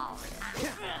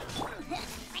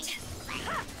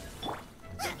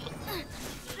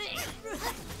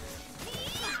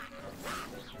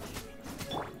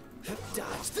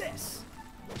 Dodge this!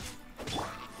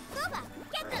 Lupa,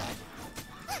 get them!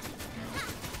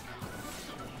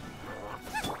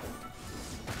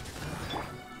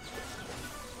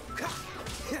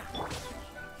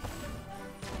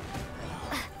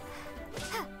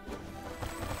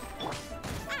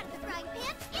 Out of the frying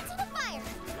pan, into the fire!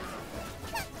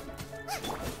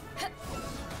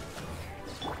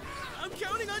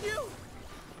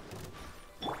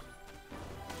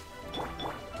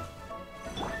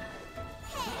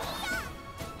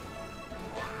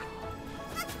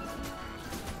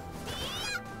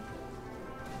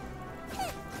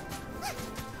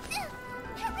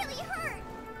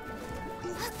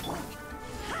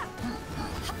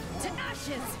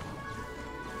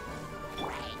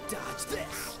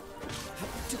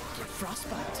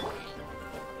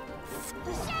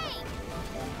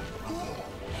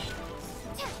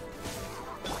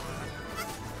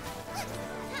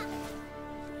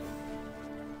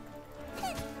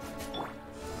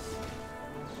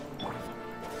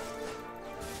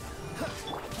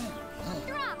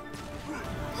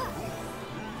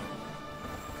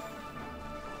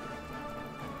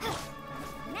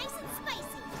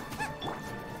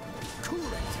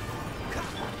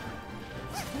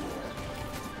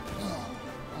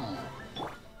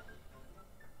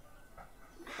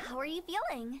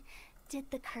 feeling? Did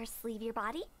the curse leave your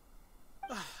body?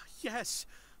 Yes,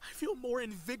 I feel more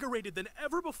invigorated than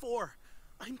ever before.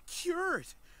 I'm cured.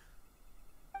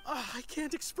 I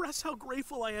can't express how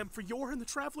grateful I am for your and the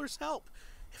Traveler's help.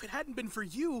 If it hadn't been for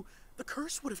you, the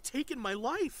curse would have taken my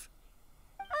life.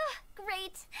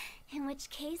 Great. In which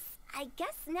case, I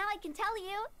guess now I can tell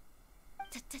you.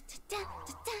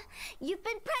 You've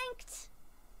been pranked!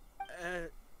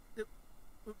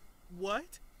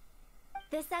 What?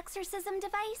 This exorcism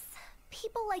device?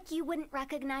 People like you wouldn't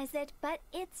recognize it, but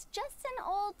it's just an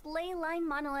old ley line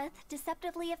monolith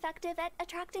deceptively effective at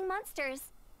attracting monsters.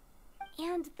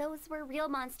 And those were real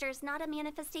monsters, not a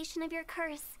manifestation of your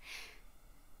curse.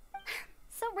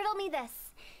 So riddle me this.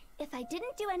 If I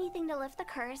didn't do anything to lift the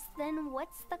curse, then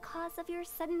what's the cause of your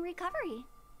sudden recovery?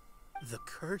 The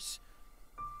curse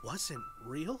wasn't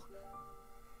real?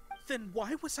 Then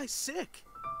why was I sick?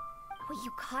 Well,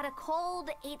 you caught a cold,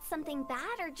 ate something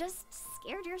bad, or just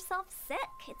scared yourself sick.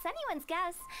 It's anyone's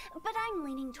guess, but I'm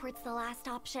leaning towards the last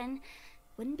option.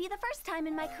 Wouldn't be the first time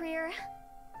in my career.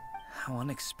 How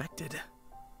unexpected.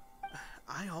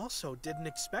 I also didn't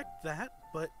expect that,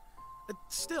 but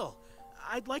still,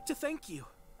 I'd like to thank you.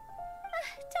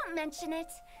 Don't mention it.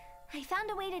 I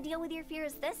found a way to deal with your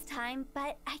fears this time,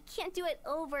 but I can't do it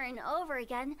over and over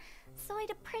again, so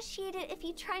I'd appreciate it if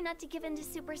you try not to give in to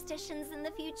superstitions in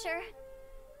the future.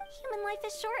 Human life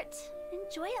is short.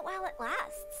 Enjoy it while it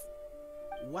lasts.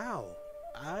 Wow,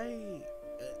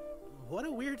 what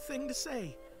a weird thing to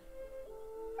say.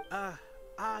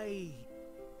 I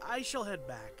shall head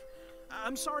back.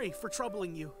 I'm sorry for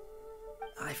troubling you.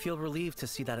 I feel relieved to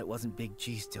see that it wasn't Big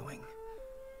G's doing.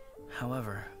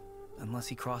 However, unless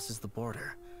he crosses the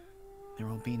border, there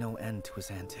will be no end to his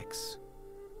antics.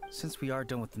 Since we are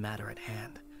done with the matter at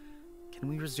hand, can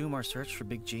we resume our search for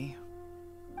Big G?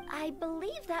 I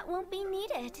believe that won't be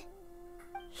needed.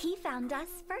 He found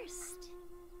us first.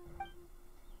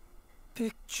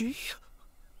 Big G?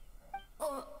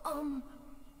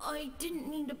 I didn't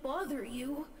mean to bother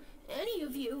you. Any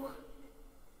of you.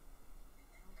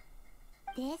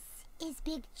 This is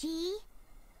Big G?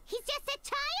 He's just a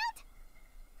child?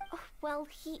 Oh, well,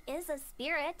 he is a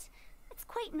spirit. It's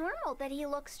quite normal that he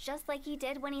looks just like he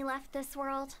did when he left this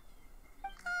world.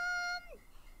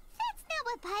 That's not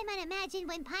what Paimon imagined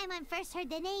when Paimon first heard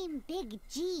the name Big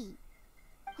G.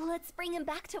 Let's bring him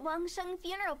back to Wangsheng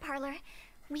Funeral Parlor.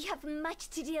 We have much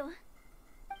to do.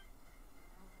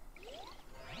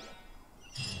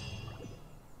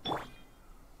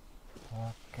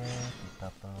 Oke,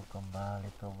 kita perlu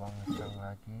kembali ke Wangsheng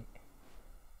lagi.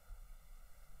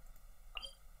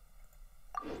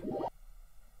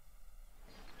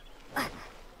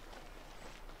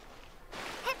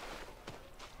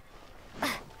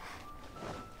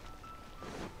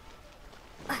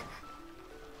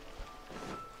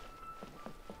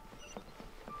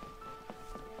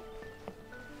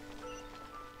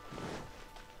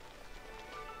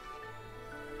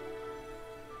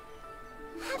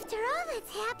 After all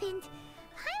that's happened,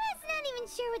 Paimon's not even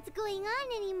sure what's going on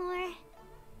anymore.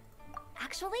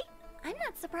 Actually, I'm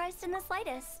not surprised in the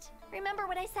slightest. Remember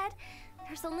what I said?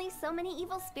 There's only so many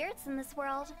evil spirits in this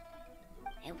world.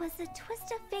 It was a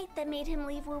twist of fate that made him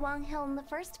leave Wuwang Hill in the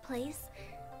first place.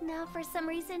 Now, for some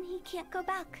reason, he can't go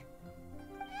back.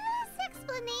 This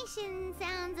explanation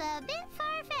sounds a bit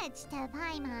far-fetched to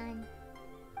Paimon.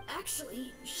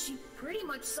 Actually, she pretty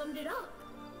much summed it up.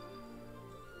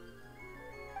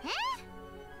 Huh?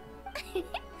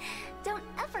 Don't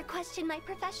ever question my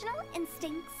professional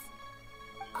instincts.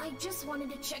 I just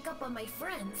wanted to check up on my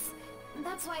friends.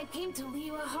 That's why I came to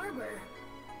Liyue Harbor.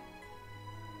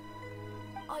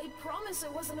 I promise I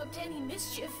wasn't up to any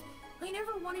mischief. I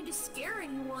never wanted to scare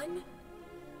anyone.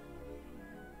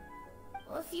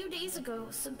 A few days ago,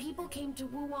 some people came to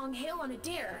Wuwang Hill on a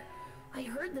dare. I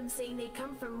heard them saying they'd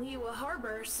come from Liyue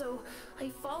Harbor, so I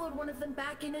followed one of them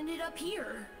back and ended up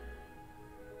here.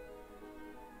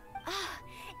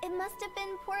 It must have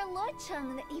been poor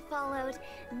Luocheng that you followed.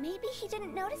 Maybe he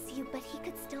didn't notice you, but he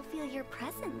could still feel your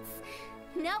presence.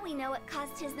 Now we know what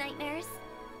caused his nightmares.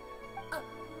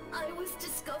 I was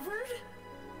discovered?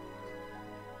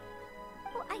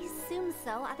 Well, I assume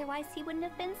so, otherwise he wouldn't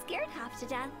have been scared half to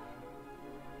death.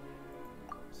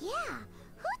 Yeah,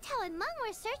 Hu Tao and Meng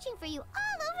were searching for you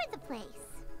all over the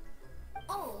place.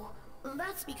 Oh,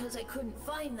 that's because I couldn't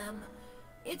find them.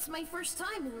 It's my first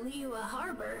time in Liyue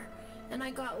Harbor, and I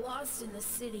got lost in the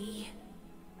city.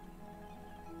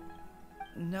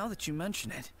 Now that you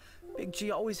mention it, Big G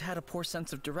always had a poor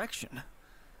sense of direction.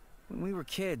 When we were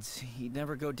kids, he'd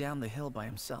never go down the hill by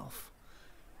himself.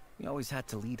 We always had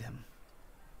to lead him.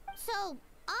 So,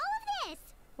 all of this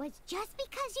was just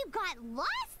because you got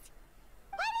lost?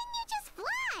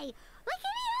 Why? Like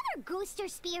any other ghost or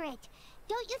spirit.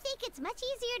 Don't you think it's much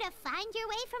easier to find your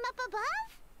way from up above?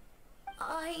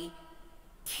 I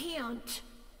can't.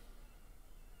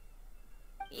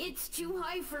 It's too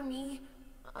high for me.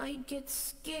 I'd get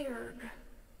scared.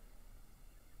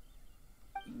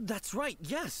 That's right,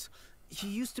 yes. He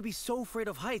used to be so afraid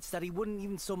of heights that he wouldn't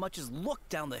even so much as look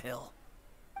down the hill.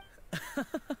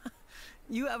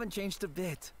 You haven't changed a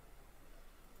bit.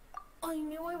 I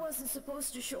knew I wasn't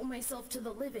supposed to show myself to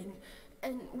the living,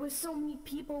 and with so many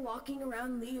people walking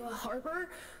around Liyue Harbor,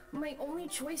 my only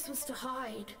choice was to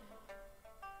hide.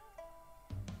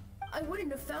 I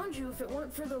wouldn't have found you if it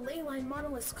weren't for the Leyline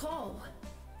Monolith's call.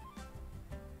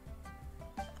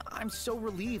 I'm so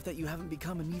relieved that you haven't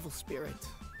become an evil spirit.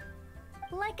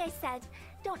 Like I said,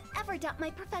 don't ever doubt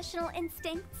my professional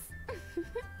instincts.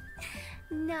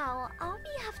 Now, all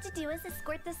we have to do is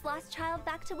escort this lost child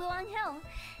back to Wuong Hill,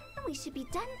 and we should be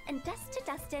done and dust to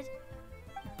dusted.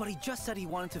 But he just said he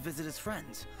wanted to visit his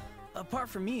friends. Apart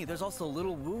from me, there's also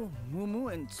Little Wu,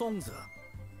 Mumu, and Songza.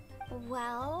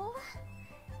 Well,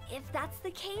 if that's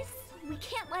the case, we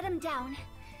can't let him down.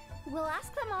 We'll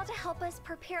ask them all to help us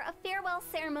prepare a farewell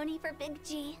ceremony for Big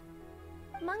G.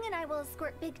 Mung and I will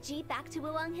escort Big G back to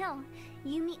Wuong Hill.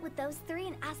 You meet with those three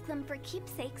and ask them for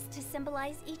keepsakes to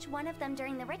symbolize each one of them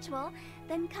during the ritual,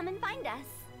 then come and find us.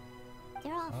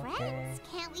 They're all friends.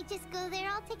 Can't we just go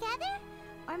there all together?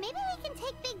 Or maybe we can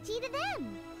take Big G to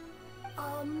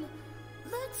them.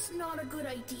 That's not a good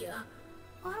idea.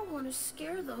 I don't want to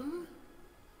scare them.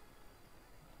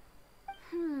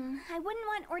 I wouldn't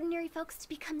want ordinary folks to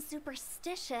become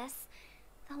superstitious.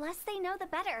 The less they know, the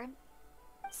better.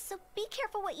 So be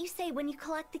careful what you say when you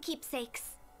collect the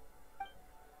keepsakes.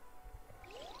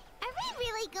 Are we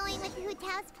really going with Hu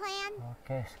Tao's plan?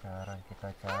 Oke, sekarang kita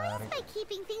At cari least by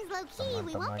keeping things low-key,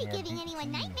 we won't be teman-temannya giving Big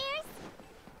anyone G. nightmares.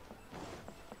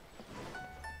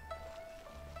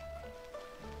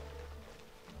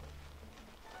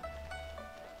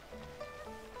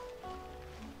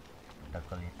 Kita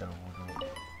ke Little Wu dulu.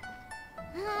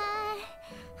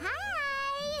 Hi!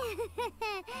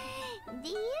 Do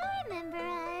you remember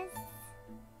us?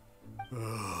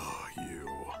 Oh, you.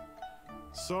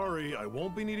 Sorry, I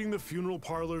won't be needing the funeral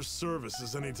parlor's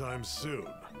services anytime soon.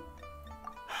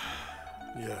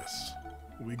 Yes,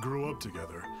 we grew up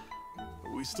together.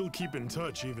 We still keep in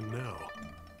touch even now.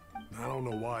 I don't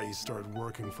know why he started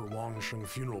working for Wangsheng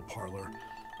Funeral Parlor.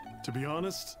 To be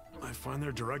honest, I find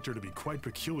their director to be quite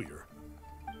peculiar.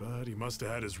 But he must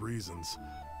have had his reasons.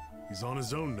 He's on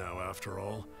his own now, after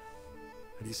all.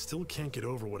 And he still can't get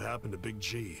over what happened to Big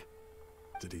G.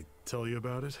 Did he tell you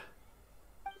about it?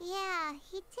 Yeah,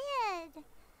 he did.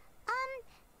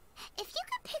 If you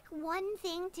could pick one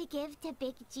thing to give to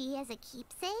Big G as a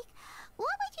keepsake,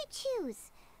 what would you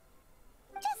choose?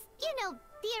 Just, you know,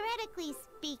 theoretically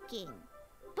speaking.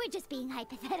 We're just being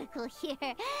hypothetical here.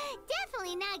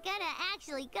 Definitely not gonna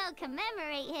actually go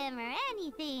commemorate him or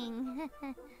anything.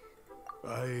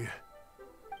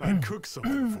 I'd cook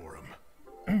something for him.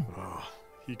 Oh,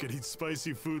 he could eat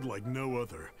spicy food like no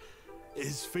other.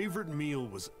 His favorite meal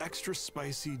was extra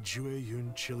spicy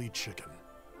Jueyun chili chicken.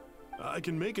 I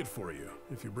can make it for you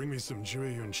if you bring me some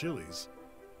Jueyun chilies.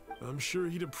 I'm sure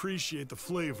he'd appreciate the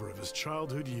flavor of his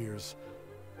childhood years.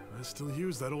 I still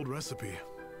use that old recipe.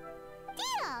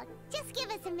 Deal! Just give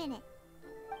us a minute.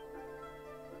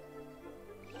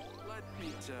 Let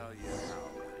me tell you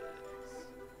how it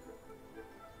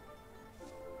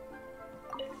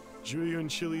is. Jueyun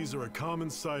chilies are a common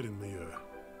sight in Liyue.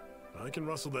 I can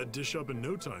rustle that dish up in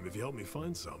no time if you help me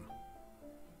find some.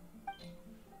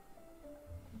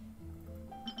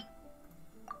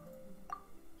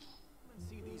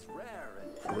 See these rare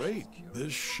and Great,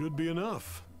 this should be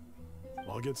enough.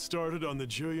 I'll get started on the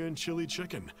Jueyun chili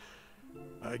chicken.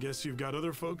 I guess you've got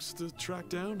other folks to track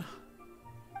down?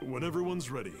 When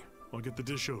everyone's ready, I'll get the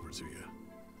dish over to you.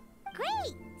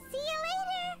 Great! See you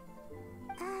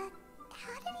later!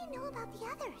 How did he know about the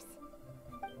others?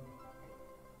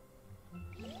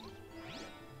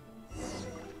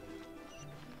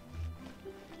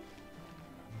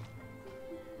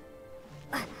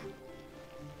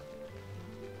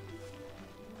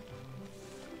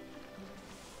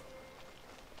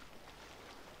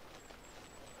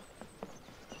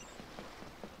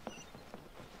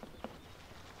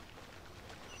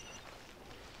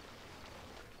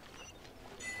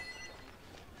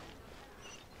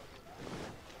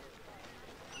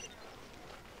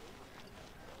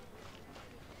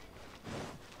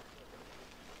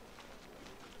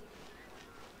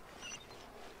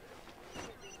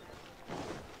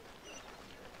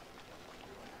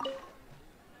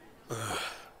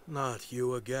 Not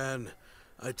you again.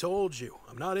 I told you,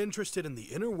 I'm not interested in the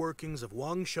inner workings of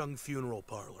Wangsheng Funeral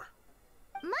Parlor.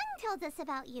 Mung told us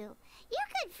about you. You're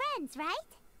good friends,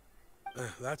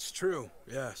 right? That's true,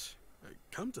 yes.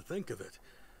 Come to think of it,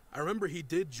 I remember he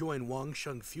did join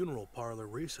Wangsheng Funeral Parlor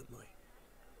recently.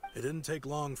 It didn't take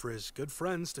long for his good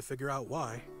friends to figure out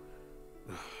why.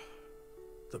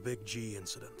 The Big G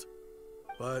incident.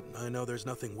 But I know there's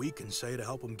nothing we can say to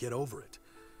help him get over it.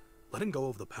 Letting go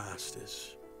of the past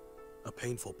is a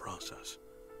painful process.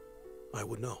 I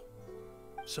would know.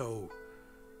 So,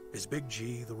 is Big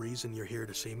G the reason you're here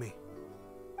to see me?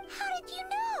 How did you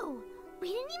know? We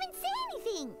didn't even say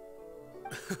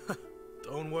anything.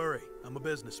 Don't worry, I'm a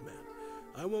businessman.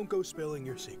 I won't go spilling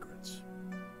your secrets.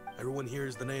 Everyone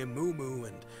hears the name Moo Moo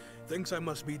and thinks I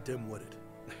must be dim-witted.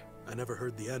 I never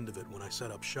heard the end of it when I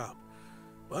set up shop.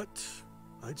 But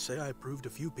I'd say I proved a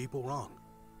few people wrong.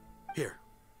 Here,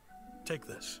 take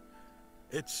this.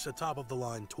 It's a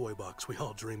top-of-the-line toy box we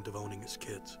all dreamed of owning as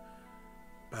kids.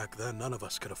 Back then, none of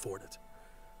us could afford it.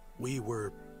 We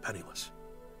were penniless.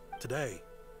 Today,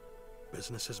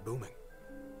 business is booming.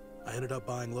 I ended up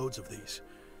buying loads of these.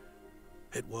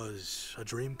 It was a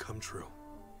dream come true.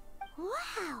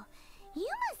 Wow, you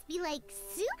must be like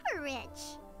super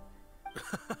rich.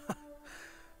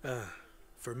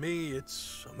 For me,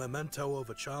 it's a memento of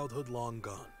a childhood long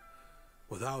gone.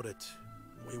 Without it,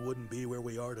 we wouldn't be where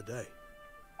we are today.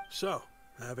 So,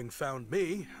 having found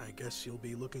me, I guess you'll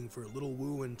be looking for Little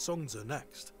Wu and Songza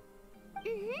next.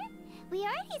 Mm-hmm. We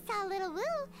already saw Little Wu.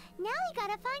 Now we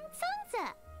gotta find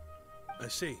Songza. I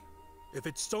see. If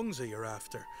it's Songza you're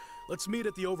after, let's meet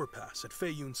at the overpass at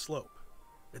Feiyun Slope.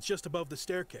 It's just above the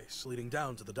staircase leading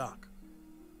down to the dock.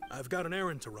 I've got an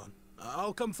errand to run.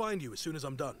 I'll come find you as soon as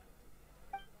I'm done.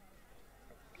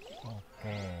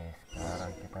 Oke,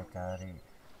 sekarang kita cari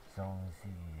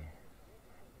Songzi.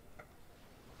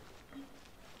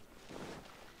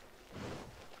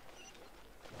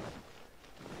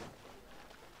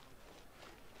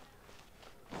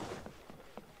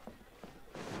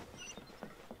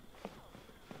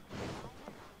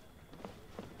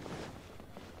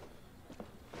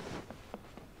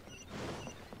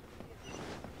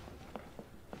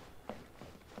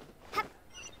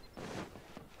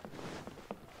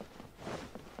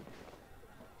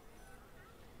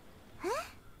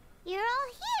 You're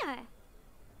all here.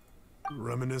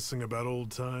 Reminiscing about old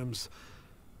times,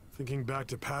 thinking back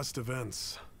to past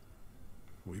events.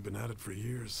 We've been at it for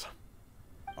years.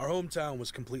 Our hometown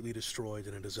was completely destroyed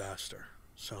in a disaster,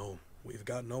 so we've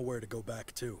got nowhere to go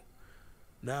back to.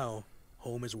 Now,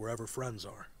 home is wherever friends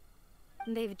are.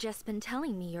 They've just been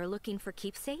telling me you're looking for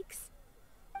keepsakes.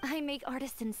 I make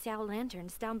artisan Xiao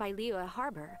lanterns down by Liyue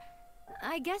Harbor.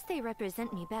 I guess they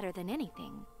represent me better than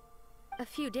anything. A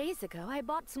few days ago, I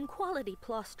bought some quality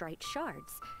plastrite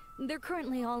shards. They're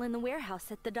currently all in the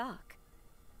warehouse at the dock.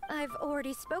 I've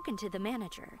already spoken to the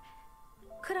manager.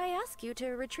 Could I ask you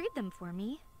to retrieve them for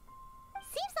me?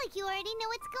 Seems like you already know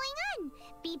what's going on.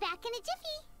 Be back in a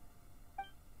jiffy.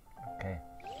 Oke.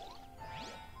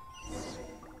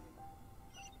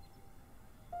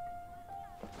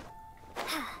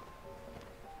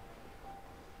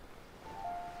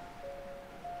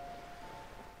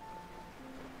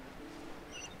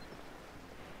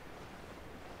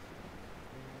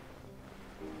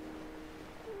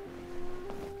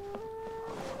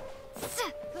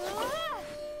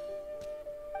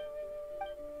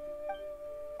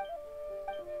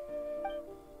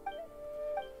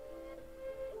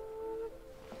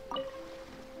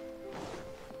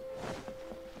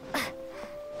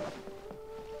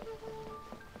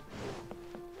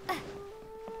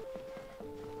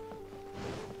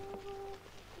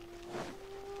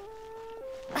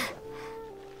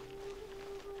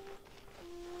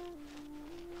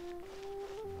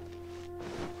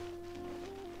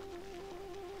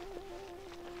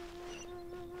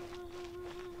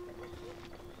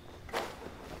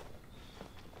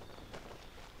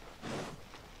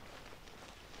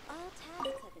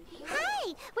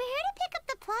 Hi, we're here to pick up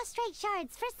the plastrite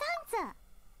shards for Sansa.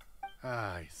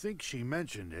 I think she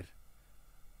mentioned it.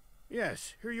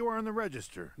 Yes, here you are on the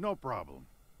register. No problem.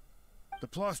 The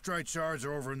plastrite shards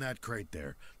are over in that crate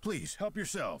there. Please, help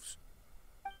yourselves.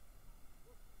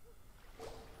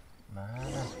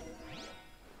 Mana?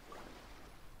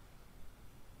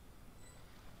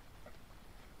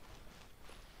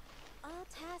 All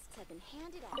tasks have been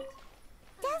handed out.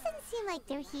 Doesn't seem like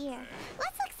they're here.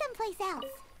 Let's look someplace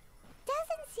else.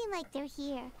 Doesn't seem like they're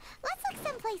here. Let's look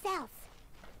someplace else.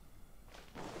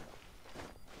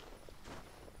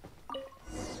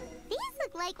 These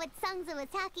look like what Sungza was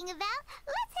talking about.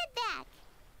 Let's head back.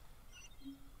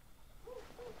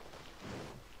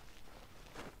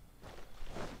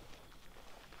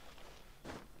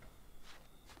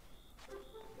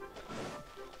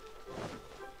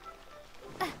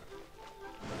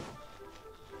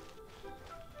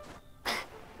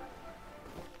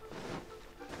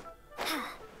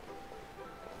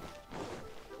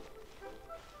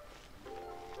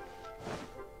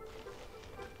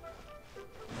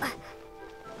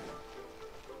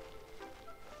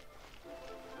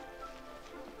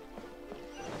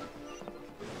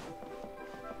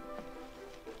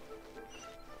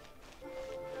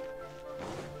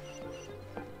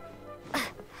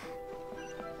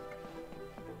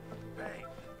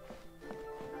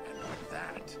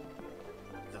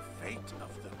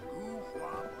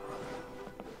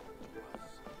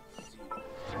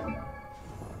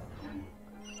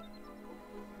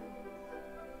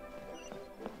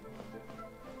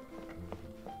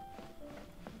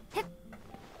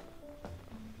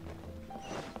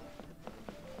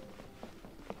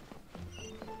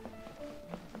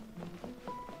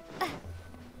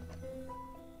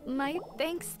 My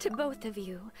thanks to both of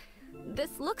you.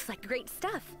 This looks like great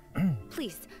stuff.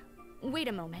 Please, wait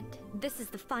a moment. This is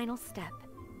the final step.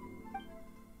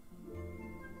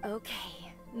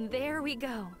 Okay, there we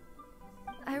go.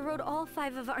 I wrote all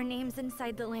 5 of our names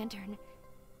inside the lantern.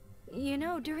 You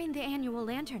know, during the annual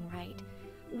lantern rite,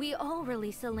 we all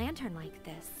release a lantern like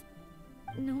this.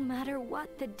 No matter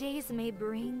what the days may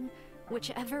bring,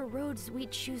 whichever roads we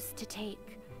choose to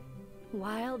take,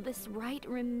 while this rite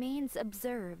remains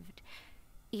observed,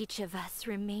 each of us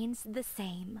remains the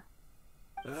same.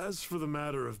 As for the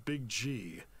matter of Big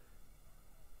G,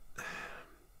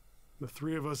 the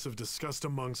 3 of us have discussed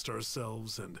amongst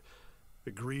ourselves and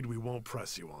agreed we won't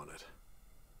press you on it.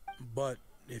 But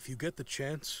if you get the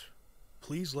chance,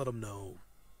 please let them know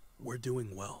we're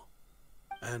doing well,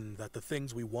 and that the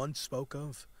things we once spoke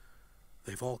of,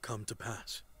 they've all come to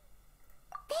pass.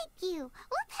 Thank you.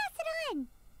 We'll pass it on.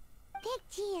 Big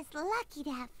G is lucky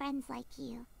to have friends like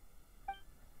you.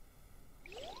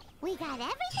 We got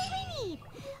everything we need.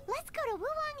 Let's go to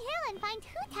Wuwang Hill and find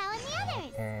Hu Tao and the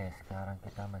others. Sekarang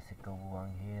kita masih ke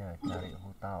Wuwang Hill cari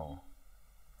Hu Tao.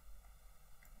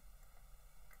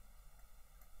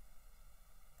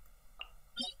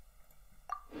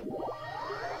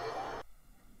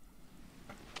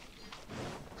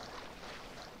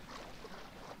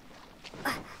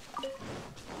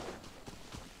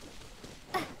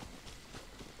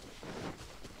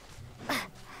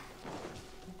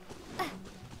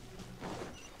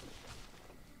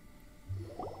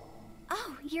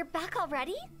 You're back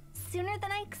already? Sooner than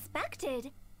I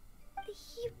expected.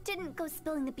 You didn't go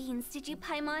spilling the beans, did you,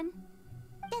 Paimon?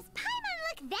 Does Paimon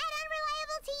look that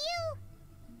unreliable to you?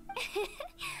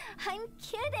 I'm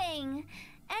kidding.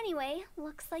 Anyway,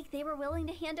 looks like they were willing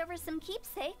to hand over some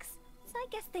keepsakes, so I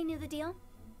guess they knew the deal.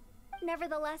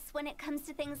 Nevertheless, when it comes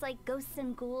to things like ghosts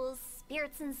and ghouls,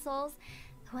 spirits and souls,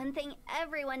 the one thing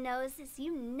everyone knows is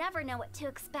you never know what to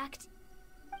expect.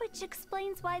 Which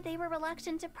explains why they were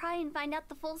reluctant to pry and find out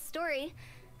the full story.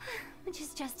 Which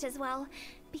is just as well,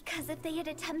 because if they had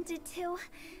attempted to,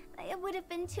 it would have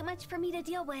been too much for me to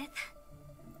deal with.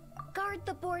 Guard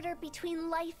the border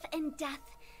between life and death.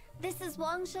 This is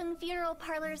Wangsheng Funeral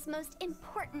Parlor's most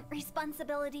important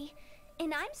responsibility,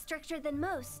 and I'm stricter than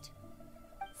most.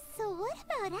 So what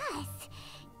about us?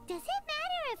 Does it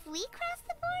matter if we cross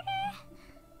the border?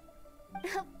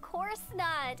 Of course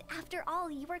not. After all,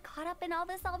 you were caught up in all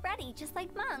this already, just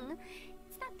like Meng.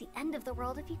 It's not the end of the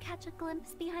world if you catch a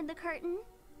glimpse behind the curtain.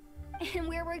 And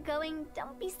where we're going,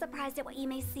 don't be surprised at what you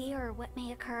may see or what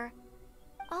may occur.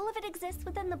 All of it exists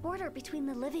within the border between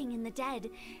the living and the dead.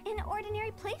 An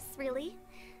ordinary place, really.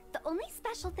 The only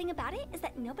special thing about it is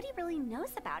that nobody really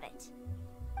knows about it.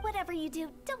 Whatever you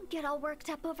do, don't get all worked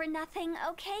up over nothing,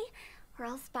 okay? Or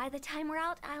else by the time we're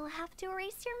out, I'll have to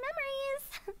erase your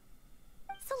memories.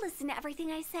 So listen to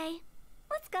everything I say.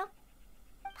 Let's go.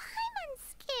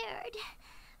 Paimon's scared.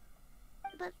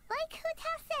 But like Hu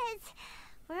Tao says,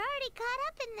 we're already caught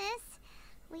up in this.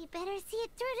 We better see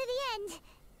it through to the end.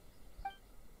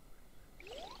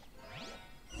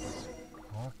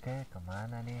 Oke,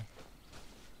 kemana nih?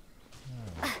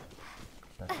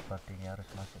 Kita sepertinya harus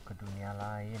masuk ke dunia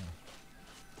lain.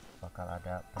 Bakal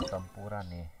ada pertempuran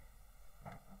nih.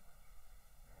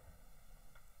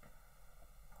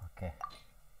 Oke.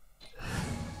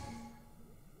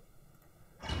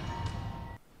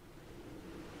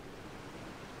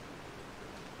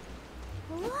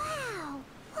 Wow!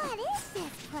 What is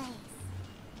this place?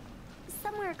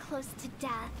 Somewhere close to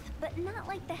death, but not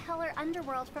like the hell or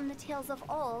underworld from the tales of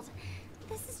old.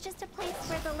 This is just a place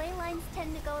where the ley lines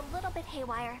tend to go a little bit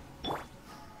haywire.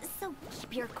 So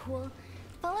keep your cool.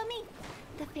 Follow me.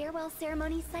 The farewell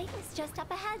ceremony site is just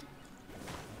up ahead.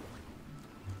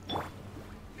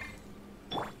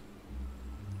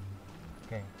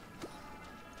 Okay.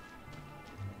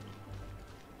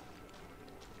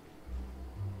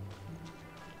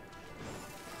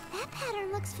 That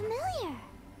pattern looks familiar.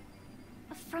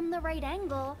 From the right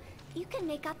angle, you can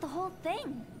make out the whole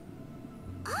thing.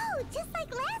 Oh, just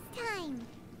like last time.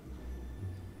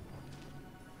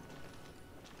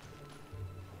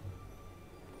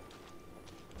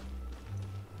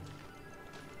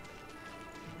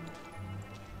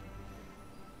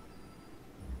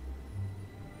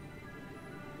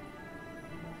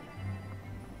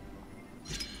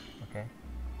 Okay.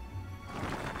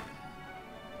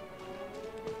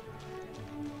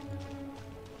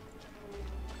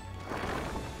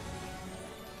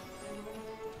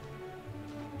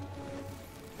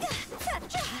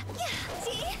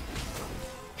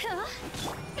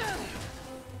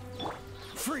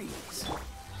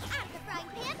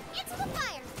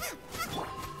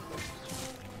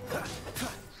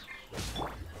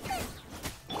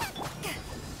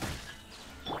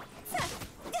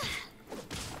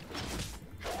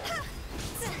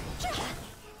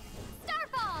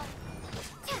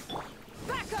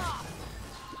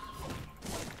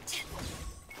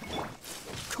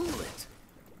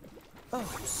 Oh,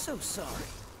 I'm so sorry.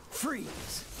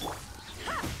 Freeze.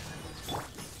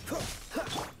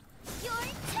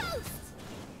 You're toast!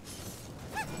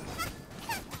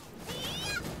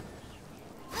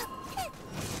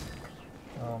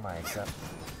 Oh my god.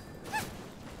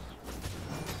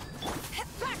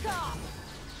 Back off!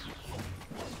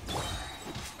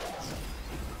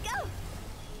 Go!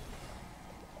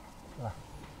 Wah,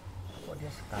 kok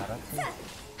dia sekarat sih?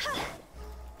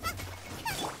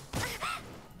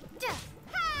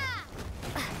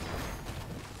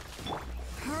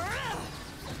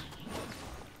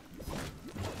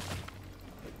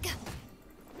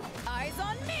 Eyes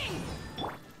on me!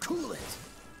 Cool it.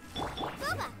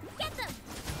 Boba, get them!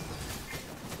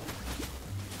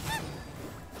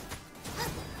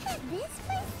 This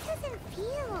place doesn't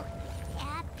feel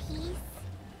at peace.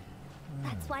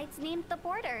 That's why it's named the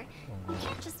border. You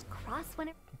can't just cross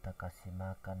whenever. Kita kasih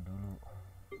makan dulu.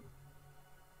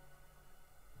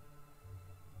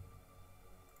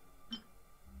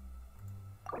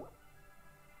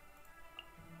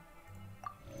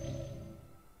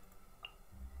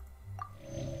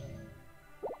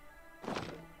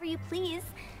 You please.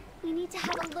 We need to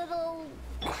have a little.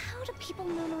 How do people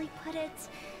normally put it?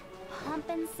 Pomp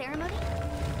and ceremony?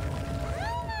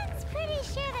 Paimon pretty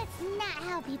sure that's not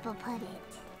how people put it.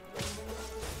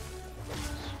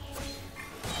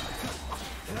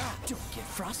 Don't get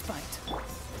frostbite.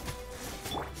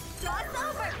 Cross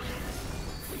over!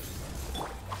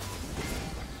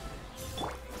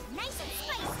 Nice and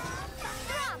spicy!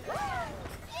 Drop!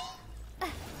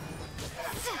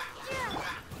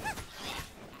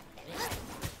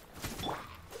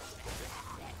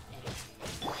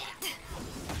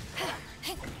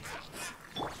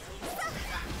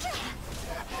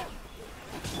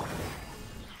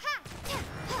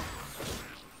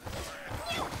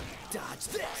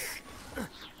 Dodge this.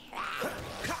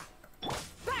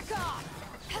 Back off!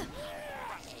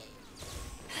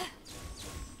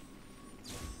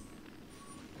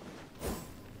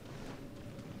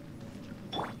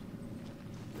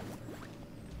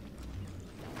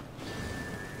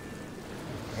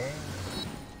 Okay.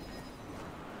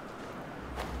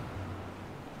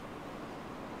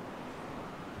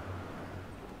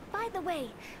 By the way,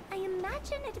 I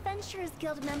imagine Adventurers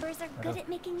Guild members are good at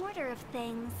making order of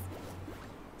things.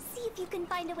 See if you can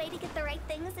find a way to get the right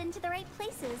things into the right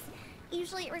places.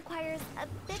 Usually it requires a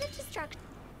bit of destruction.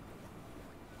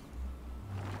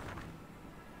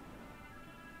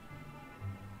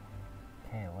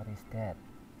 Okay, what is that?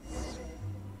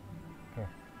 Okay.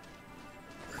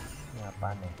 Ini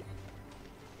apa nih?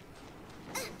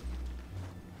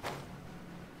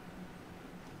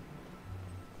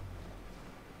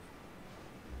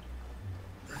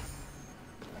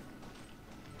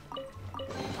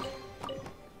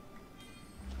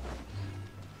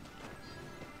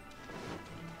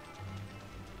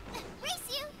 Race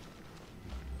you!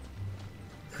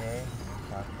 Oke,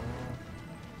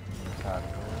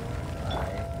 satu,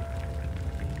 baik.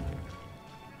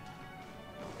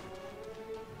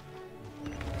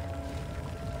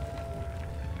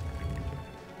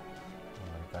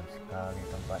 Mengerikan sekali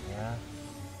tempatnya.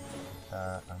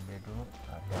 Kita ambil dulu.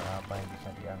 Ada apa yang bisa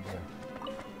diambil?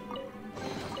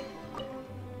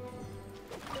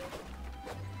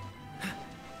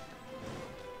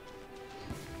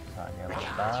 Saatnya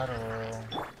bertarung.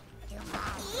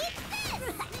 Eat this!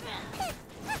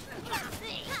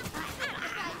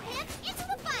 Into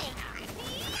the fight!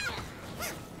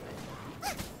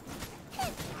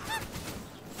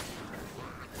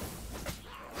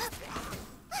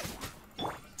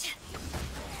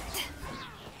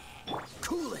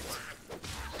 Cool it.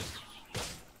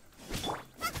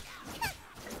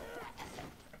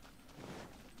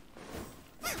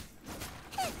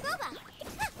 Boba!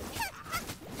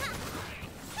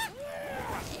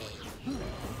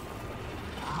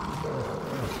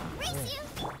 Race you!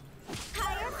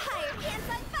 Higher, higher, pants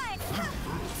on fire!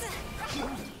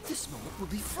 This moment will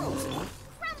be frozen.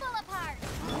 Crumble apart!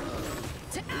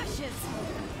 To ashes!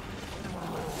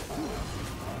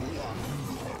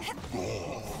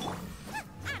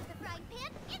 Out of the frying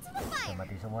pan, into the Kita fire!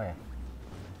 mati semua ya?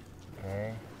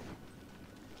 Oke.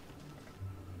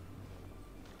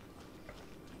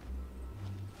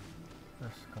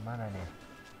 Terus kemana nih?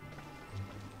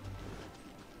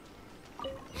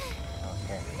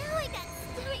 Oke. Now I got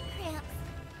stomach cramps!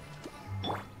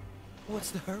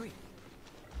 What's the hurry?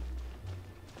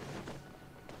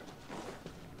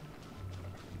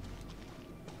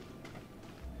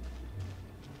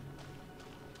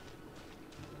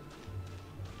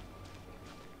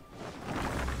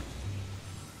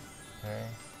 Oke.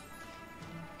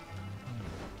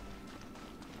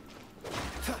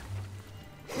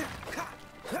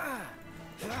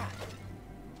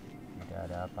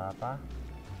 apa-apa.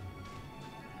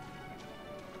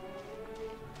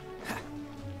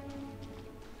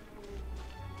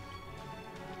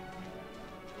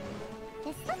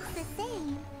 This looks the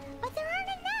same, but there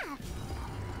aren't enough.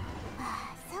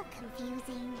 So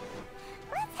confusing.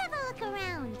 Let's have a look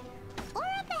around. Or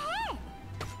up ahead.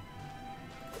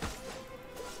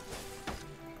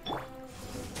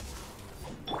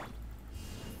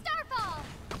 Starfall!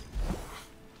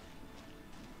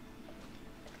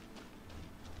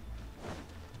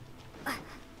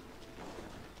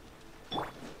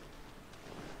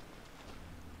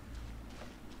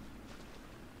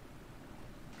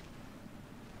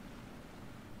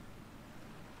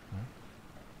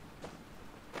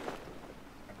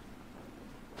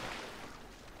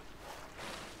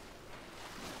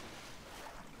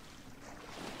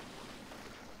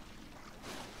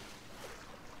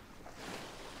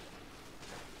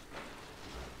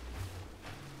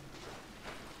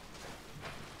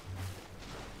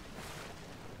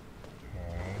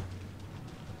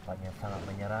 Tempatnya sangat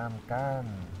menyeramkan.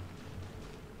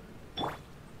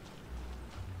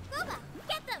 Lupa,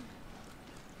 get them!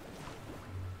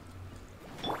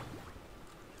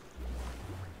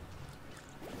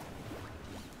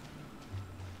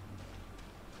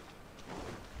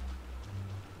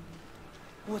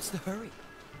 What's the hurry?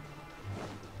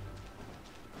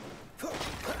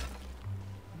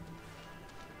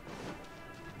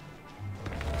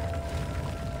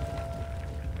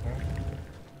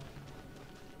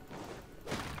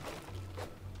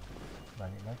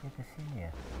 Balik lagi ke sini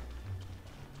ya.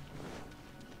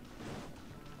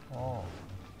 Oh,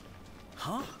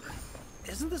 Huh?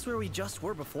 Isn't this where we just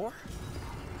were before?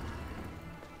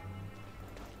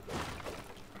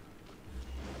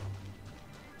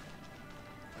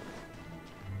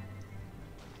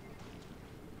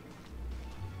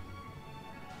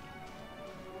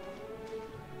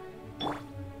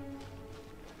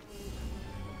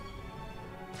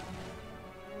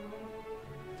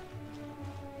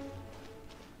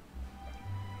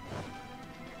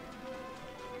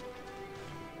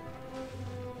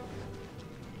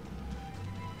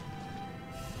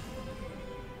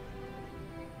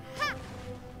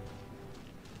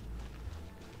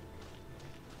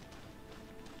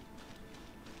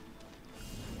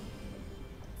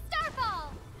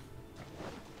 Starfall!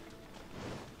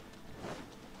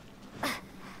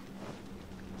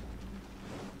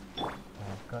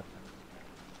 agak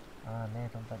aneh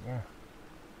tempatnya.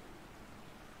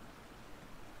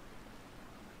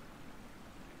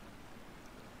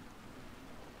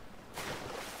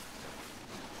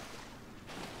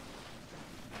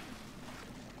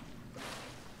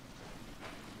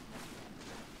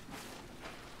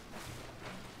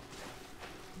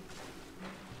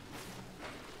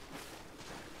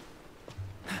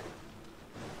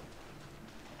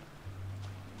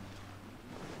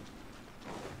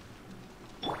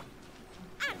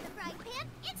 Out of the frying pan,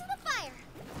 into the fire!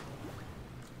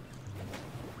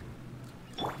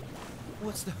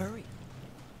 What's the hurry?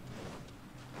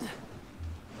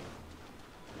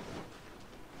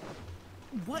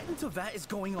 What in Tevat is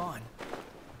going on?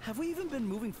 Have we even been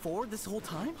moving forward this whole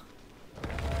time?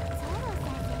 It's almost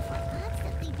as if we're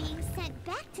constantly being sent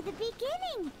back to the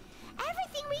beginning.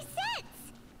 Everything resets!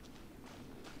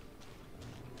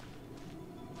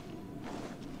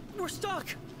 We're stuck!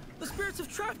 The spirits have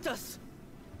trapped us!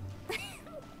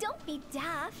 Don't be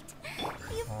daft.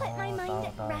 You've put my mind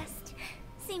at rest.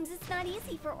 Seems it's not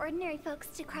easy for ordinary folks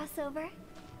to cross over.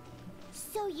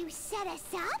 So you set us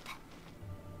up?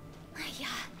 Yeah.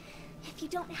 If you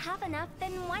don't have enough,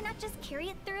 then why not just carry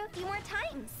it through a few more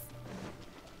times?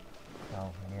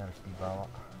 Oh, ini harus dibawa.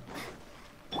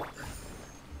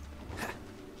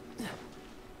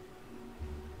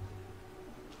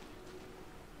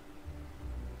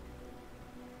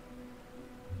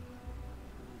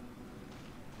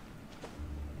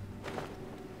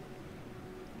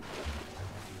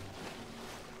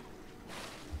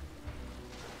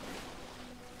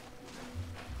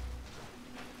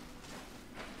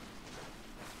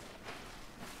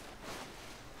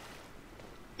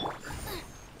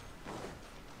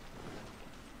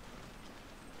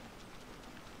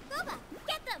 Lupa,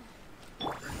 get them!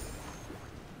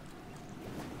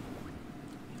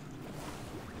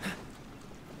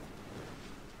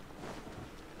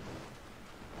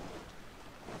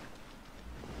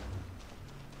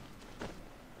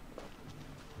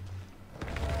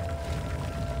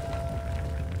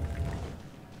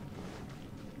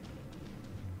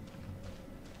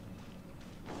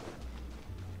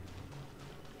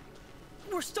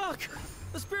 We're stuck!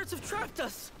 The spirits have trapped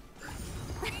us!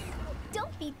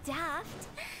 Don't be daft.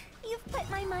 You've put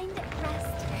my mind at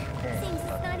rest. Okay, Seems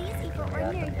it's not easy for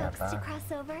ordinary folks to ternyata.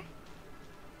 cross over.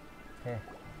 Oke.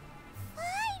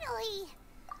 Finally!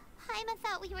 Paimon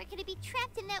thought we were gonna be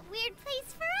trapped in that weird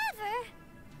place forever.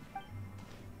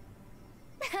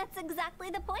 That's exactly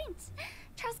the point.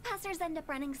 Trespassers end up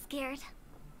running scared.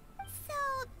 So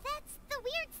that's the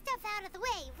weird stuff out of the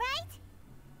way, right?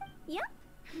 Yep.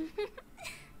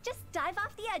 Just dive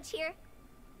off the edge here.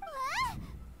 What?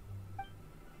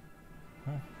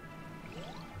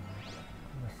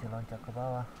 Mesti loncat ke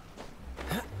bawah.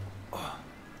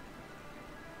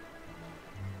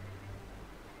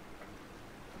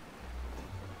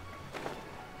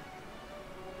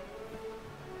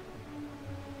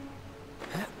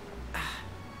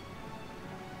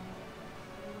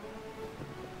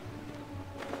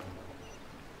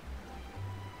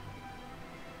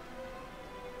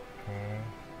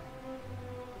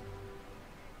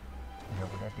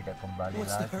 Mudah-mudahan tidak kembali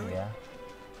What's the lagi hurry? ya.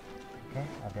 Oke,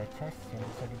 ada chest yang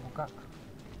bisa dibuka.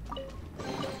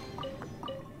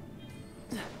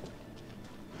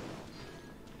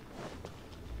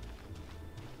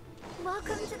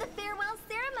 Welcome to the farewell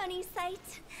ceremony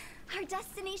site. Our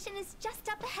destination is just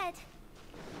up ahead.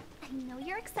 I know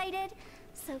you're excited,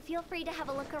 so feel free to have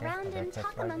a look around and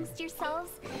talk amongst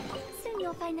yourselves. Soon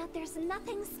you'll find out there's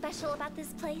nothing special about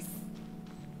this place.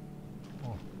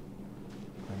 Oh,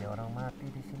 banyak orang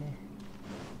mati di sini.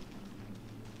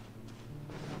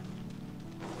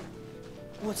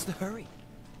 What's the hurry?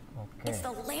 Oke. It's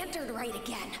the lantern rite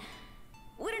again.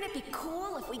 Wouldn't it be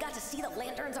cool if we got to see the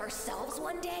lanterns ourselves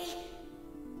one day?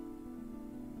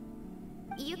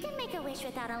 You can make a wish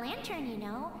without a lantern, you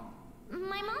know.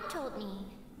 My mom told me.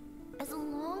 As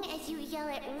long as you yell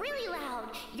it really loud,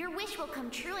 your wish will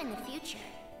come true in the future.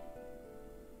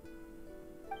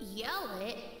 Yell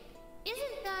it?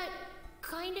 Isn't that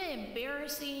kinda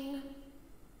embarrassing?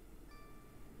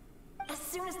 As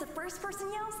soon as the first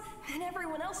person yells, and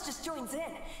everyone else just joins in,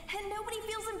 and nobody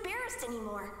feels embarrassed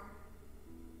anymore.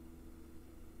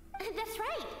 That's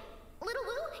right. Little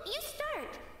Woo, you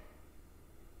start.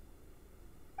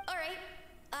 All right,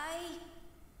 I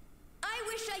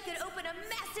wish I could open a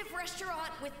massive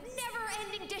restaurant with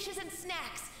never-ending dishes and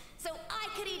snacks, so I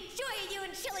could eat Joy-You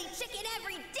and chili chicken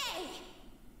every day.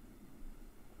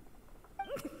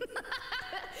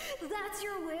 That's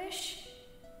your wish?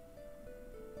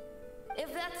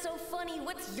 If that's so funny,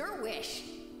 what's your wish?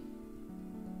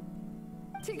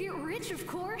 To get rich, of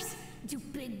course. Do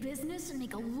big business and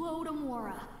make a load of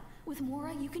Mora. With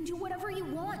Mora, you can do whatever you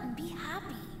want and be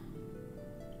happy.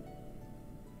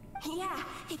 Yeah,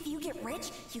 if you get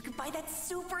rich, you could buy that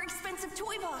super expensive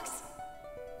toy box.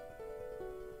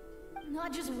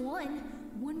 Not just one.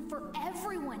 One for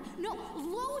everyone. No,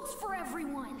 loads for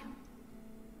everyone.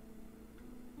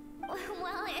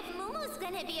 Well, if Momo's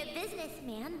gonna be a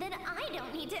businessman, then I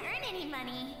don't need to earn any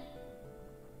money.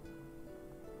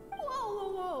 Whoa, whoa,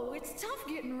 whoa. It's tough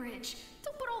getting rich.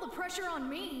 Don't put all the pressure on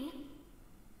me.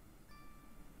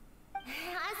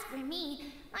 As for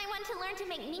me, I want to learn to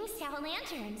make Ming Xiao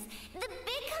lanterns. The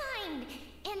big kind!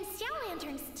 And Xiao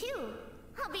lanterns, too.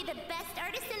 I'll be the best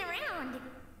artisan around.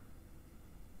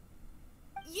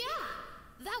 Yeah!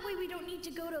 That way we don't need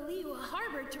to go to Liyue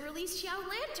Harbor to release Xiao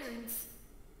lanterns.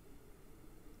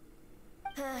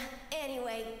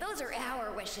 Anyway, those are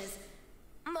our wishes.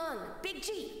 Mung, Big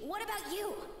G, what about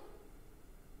you?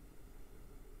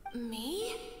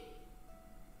 Me?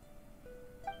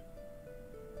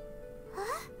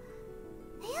 Huh?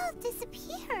 They all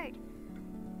disappeared.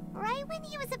 Right when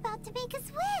he was about to make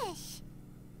his wish.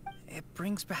 It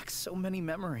brings back so many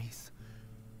memories.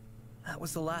 That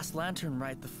was the last lantern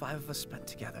ride the five of us spent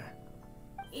together.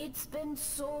 It's been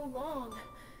so long.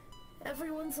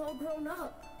 Everyone's all grown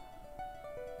up.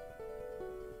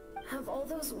 Have all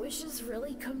those wishes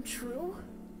really come true?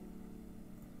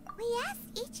 We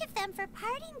asked each of them for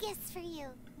parting gifts for you.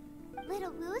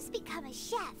 Little Woo's become a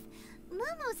chef.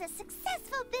 Momo's a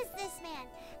successful businessman.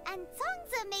 And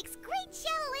Zongza makes great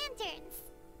Xiao lanterns.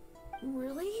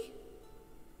 Really?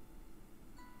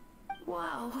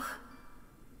 Wow.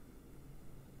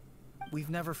 We've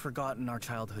never forgotten our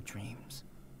childhood dreams.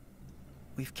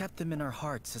 We've kept them in our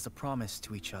hearts as a promise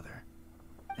to each other.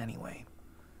 Anyway,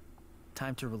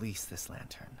 time to release this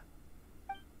lantern.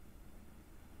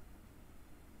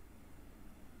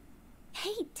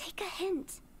 Hey, take a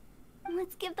hint.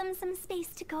 Let's give them some space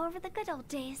to go over the good old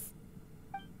days.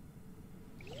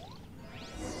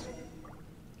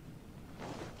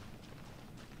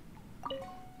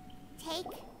 Take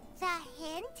the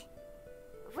hint?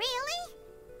 Really?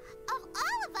 Of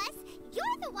all of us,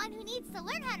 you're the one who needs to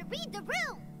learn how to read the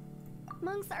room.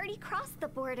 Monk's already crossed the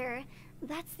border.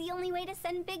 That's the only way to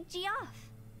send Big G off.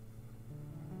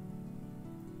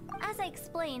 As I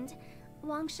explained,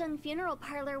 Wangsheng Funeral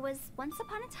Parlor was, once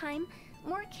upon a time,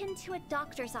 more akin to a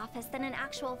doctor's office than an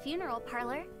actual funeral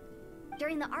parlor.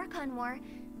 During the Archon War,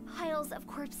 piles of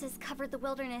corpses covered the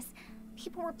wilderness.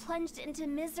 People were plunged into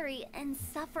misery and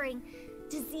suffering.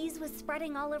 Disease was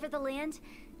spreading all over the land.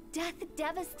 Death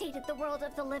devastated the world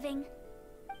of the living.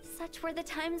 Such were the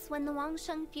times when the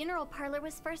Wangsheng Funeral Parlor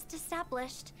was first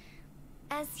established.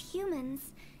 As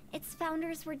humans, its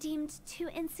founders were deemed too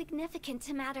insignificant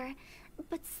to matter,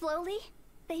 but slowly,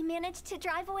 they managed to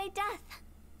drive away death.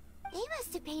 They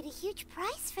must have paid a huge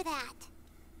price for that.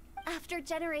 After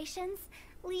generations,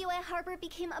 Liyue Harbor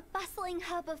became a bustling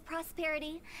hub of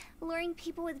prosperity, luring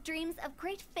people with dreams of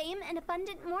great fame and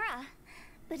abundant mora.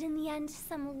 But in the end,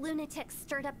 some lunatics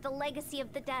stirred up the legacy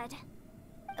of the dead.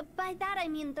 By that I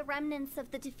mean the remnants of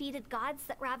the defeated gods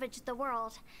that ravaged the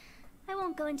world. I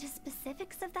won't go into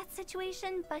specifics of that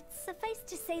situation, but suffice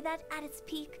to say that at its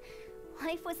peak,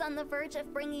 life was on the verge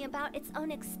of bringing about its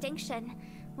own extinction,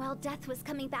 while death was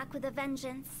coming back with a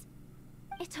vengeance.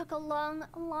 It took a long,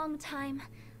 long time,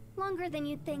 longer than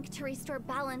you'd think, to restore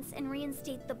balance and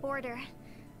reinstate the border.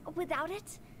 Without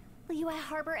it, Liyue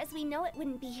Harbor as we know it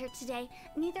wouldn't be here today,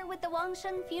 neither would the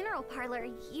Wangsheng Funeral Parlor,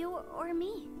 you or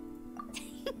me.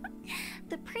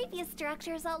 The previous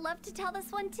directors all love to tell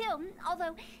this one too,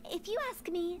 although, if you ask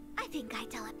me, I think I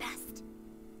tell it best.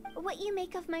 What you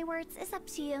make of my words is up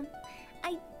to you.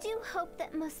 I do hope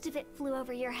that most of it flew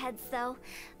over your heads, though.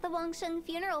 The Wangsheng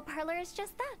Funeral Parlor is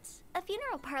just that, a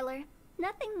funeral parlor.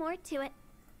 Nothing more to it.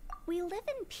 We live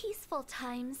in peaceful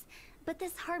times, but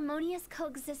this harmonious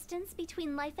coexistence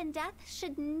between life and death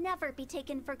should never be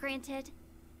taken for granted.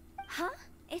 Huh?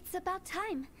 It's about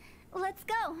time. Let's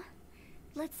go.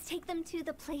 Let's take them to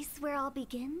the place where all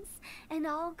begins and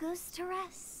all goes to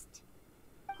rest.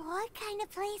 What kind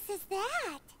of place is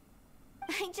that?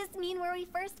 I just mean where we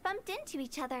first bumped into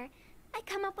each other. I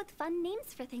come up with fun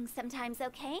names for things sometimes,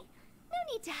 okay?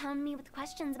 No need to hound me with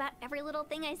questions about every little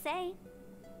thing I say.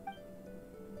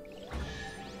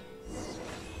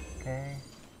 Oke,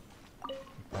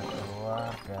 kita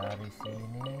keluar dari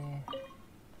sini.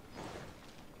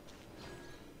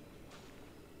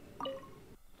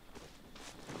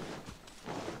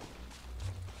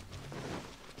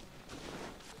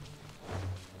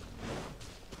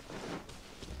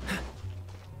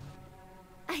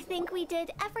 I think we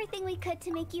did everything we could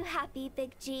to make you happy,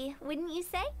 Big G, wouldn't you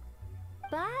say?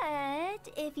 But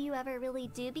if you ever really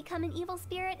do become an evil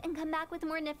spirit and come back with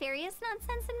more nefarious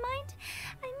nonsense in mind,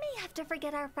 I may have to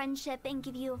forget our friendship and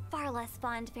give you a far less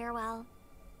fond farewell.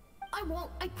 I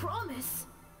won't, I promise.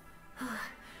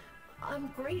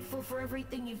 I'm grateful for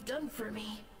everything you've done for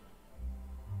me.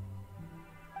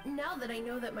 Now that I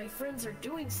know that my friends are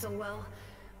doing so well,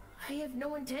 I have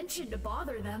no intention to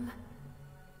bother them.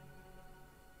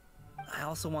 I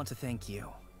also want to thank you.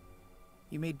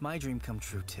 You made my dream come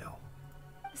true too.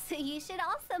 So you should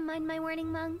also mind my warning,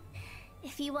 Mung.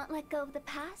 If you won't let go of the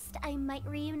past, I might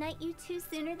reunite you two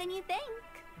sooner than you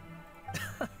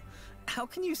think. How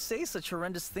can you say such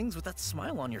horrendous things with that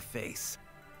smile on your face?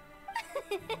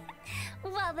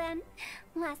 Well then,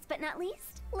 last but not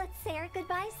least, let's say our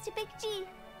goodbyes to Big G.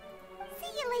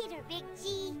 See you later, Big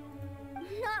G.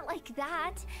 Not like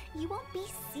that. You won't be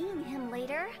seeing him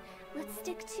later. Let's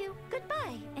stick to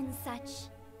goodbye and such.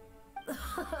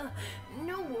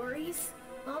 No worries.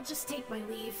 I'll just take my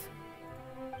leave.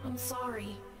 I'm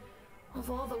sorry.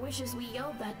 Of all the wishes we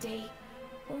yelled that day,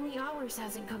 only ours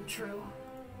hasn't come true.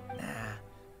 Nah,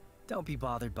 don't be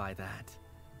bothered by that.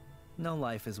 No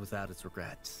life is without its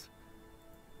regrets.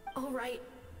 All right,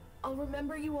 I'll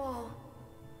remember you all.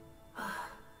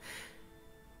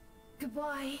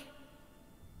 Goodbye.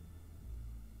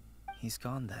 He's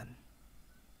gone then.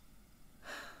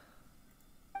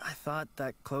 I thought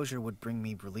that closure would bring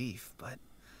me relief, but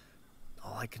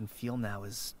all I can feel now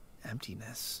is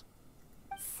emptiness.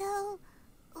 So,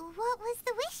 what was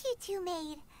the wish you two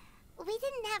made? We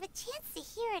didn't have a chance to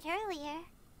hear it earlier.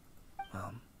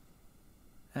 Well,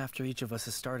 after each of us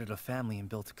has started a family and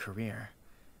built a career,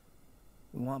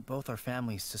 we want both our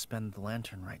families to spend the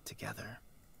Lantern Rite together.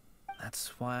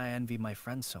 That's why I envy my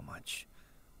friends so much.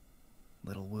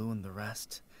 Little Wu and the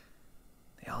rest,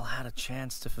 they all had a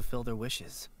chance to fulfill their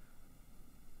wishes.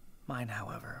 Mine,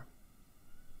 however,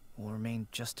 will remain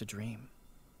just a dream.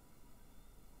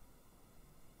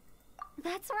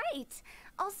 That's right.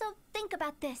 Also, think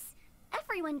about this.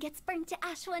 Everyone gets burnt to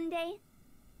ash one day.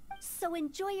 So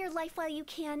enjoy your life while you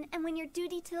can, and when your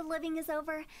duty to the living is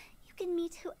over, you can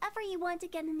meet whoever you want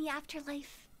again in the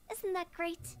afterlife. Isn't that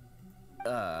great?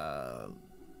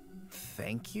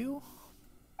 Thank you?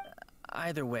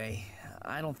 Either way,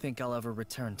 I don't think I'll ever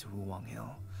return to Wuwang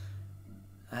Hill.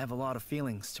 I have a lot of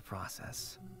feelings to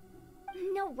process.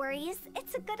 No worries.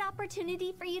 It's a good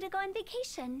opportunity for you to go on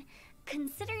vacation.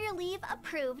 Consider your leave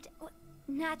approved.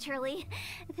 Naturally,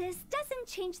 this doesn't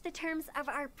change the terms of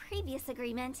our previous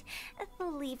agreement. The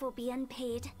leave will be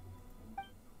unpaid.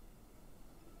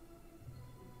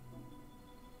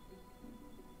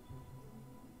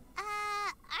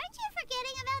 Aren't you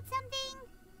forgetting about something?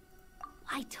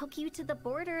 I took you to the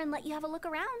border and let you have a look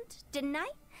around, didn't I?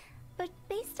 But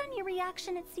based on your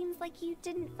reaction, it seems like you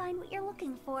didn't find what you're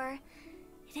looking for.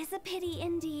 It is a pity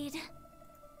indeed.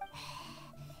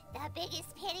 The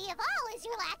biggest pity of all is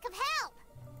your lack of help.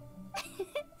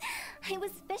 I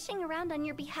was fishing around on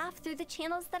your behalf through the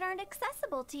channels that aren't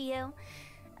accessible to you.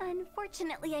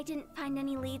 Unfortunately, I didn't find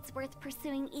any leads worth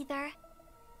pursuing either.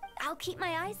 I'll keep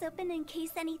my eyes open in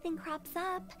case anything crops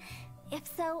up. If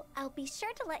so, I'll be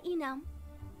sure to let you know.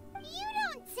 You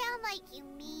don't sound like you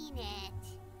mean it.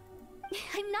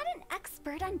 I'm not an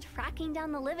expert on tracking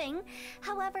down the living.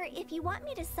 However, if you want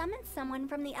me to summon someone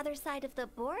from the other side of the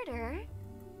border...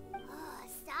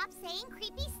 Stop saying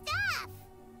creepy stuff!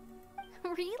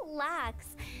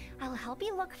 Relax. I'll help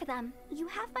you look for them. You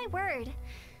have my word.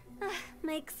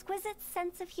 My exquisite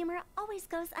sense of humor always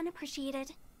goes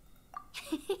unappreciated.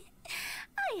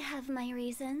 I have my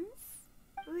reasons.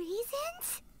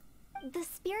 Reasons? The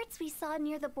spirits we saw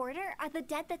near the border are the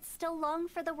dead that still long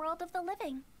for the world of the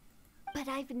living. But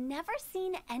I've never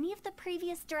seen any of the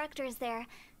previous directors there,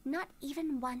 not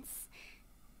even once.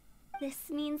 This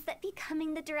means that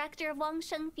becoming the director of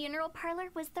Wangsheng Funeral Parlor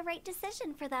was the right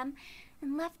decision for them,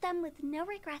 and left them with no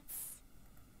regrets.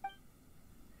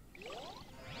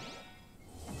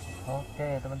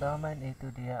 Oke teman-teman,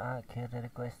 itu dia akhir dari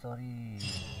quest story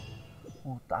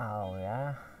Utao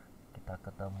ya. Kita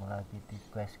ketemu lagi di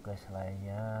quest-quest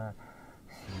lainnya.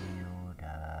 See you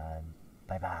dan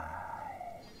bye-bye.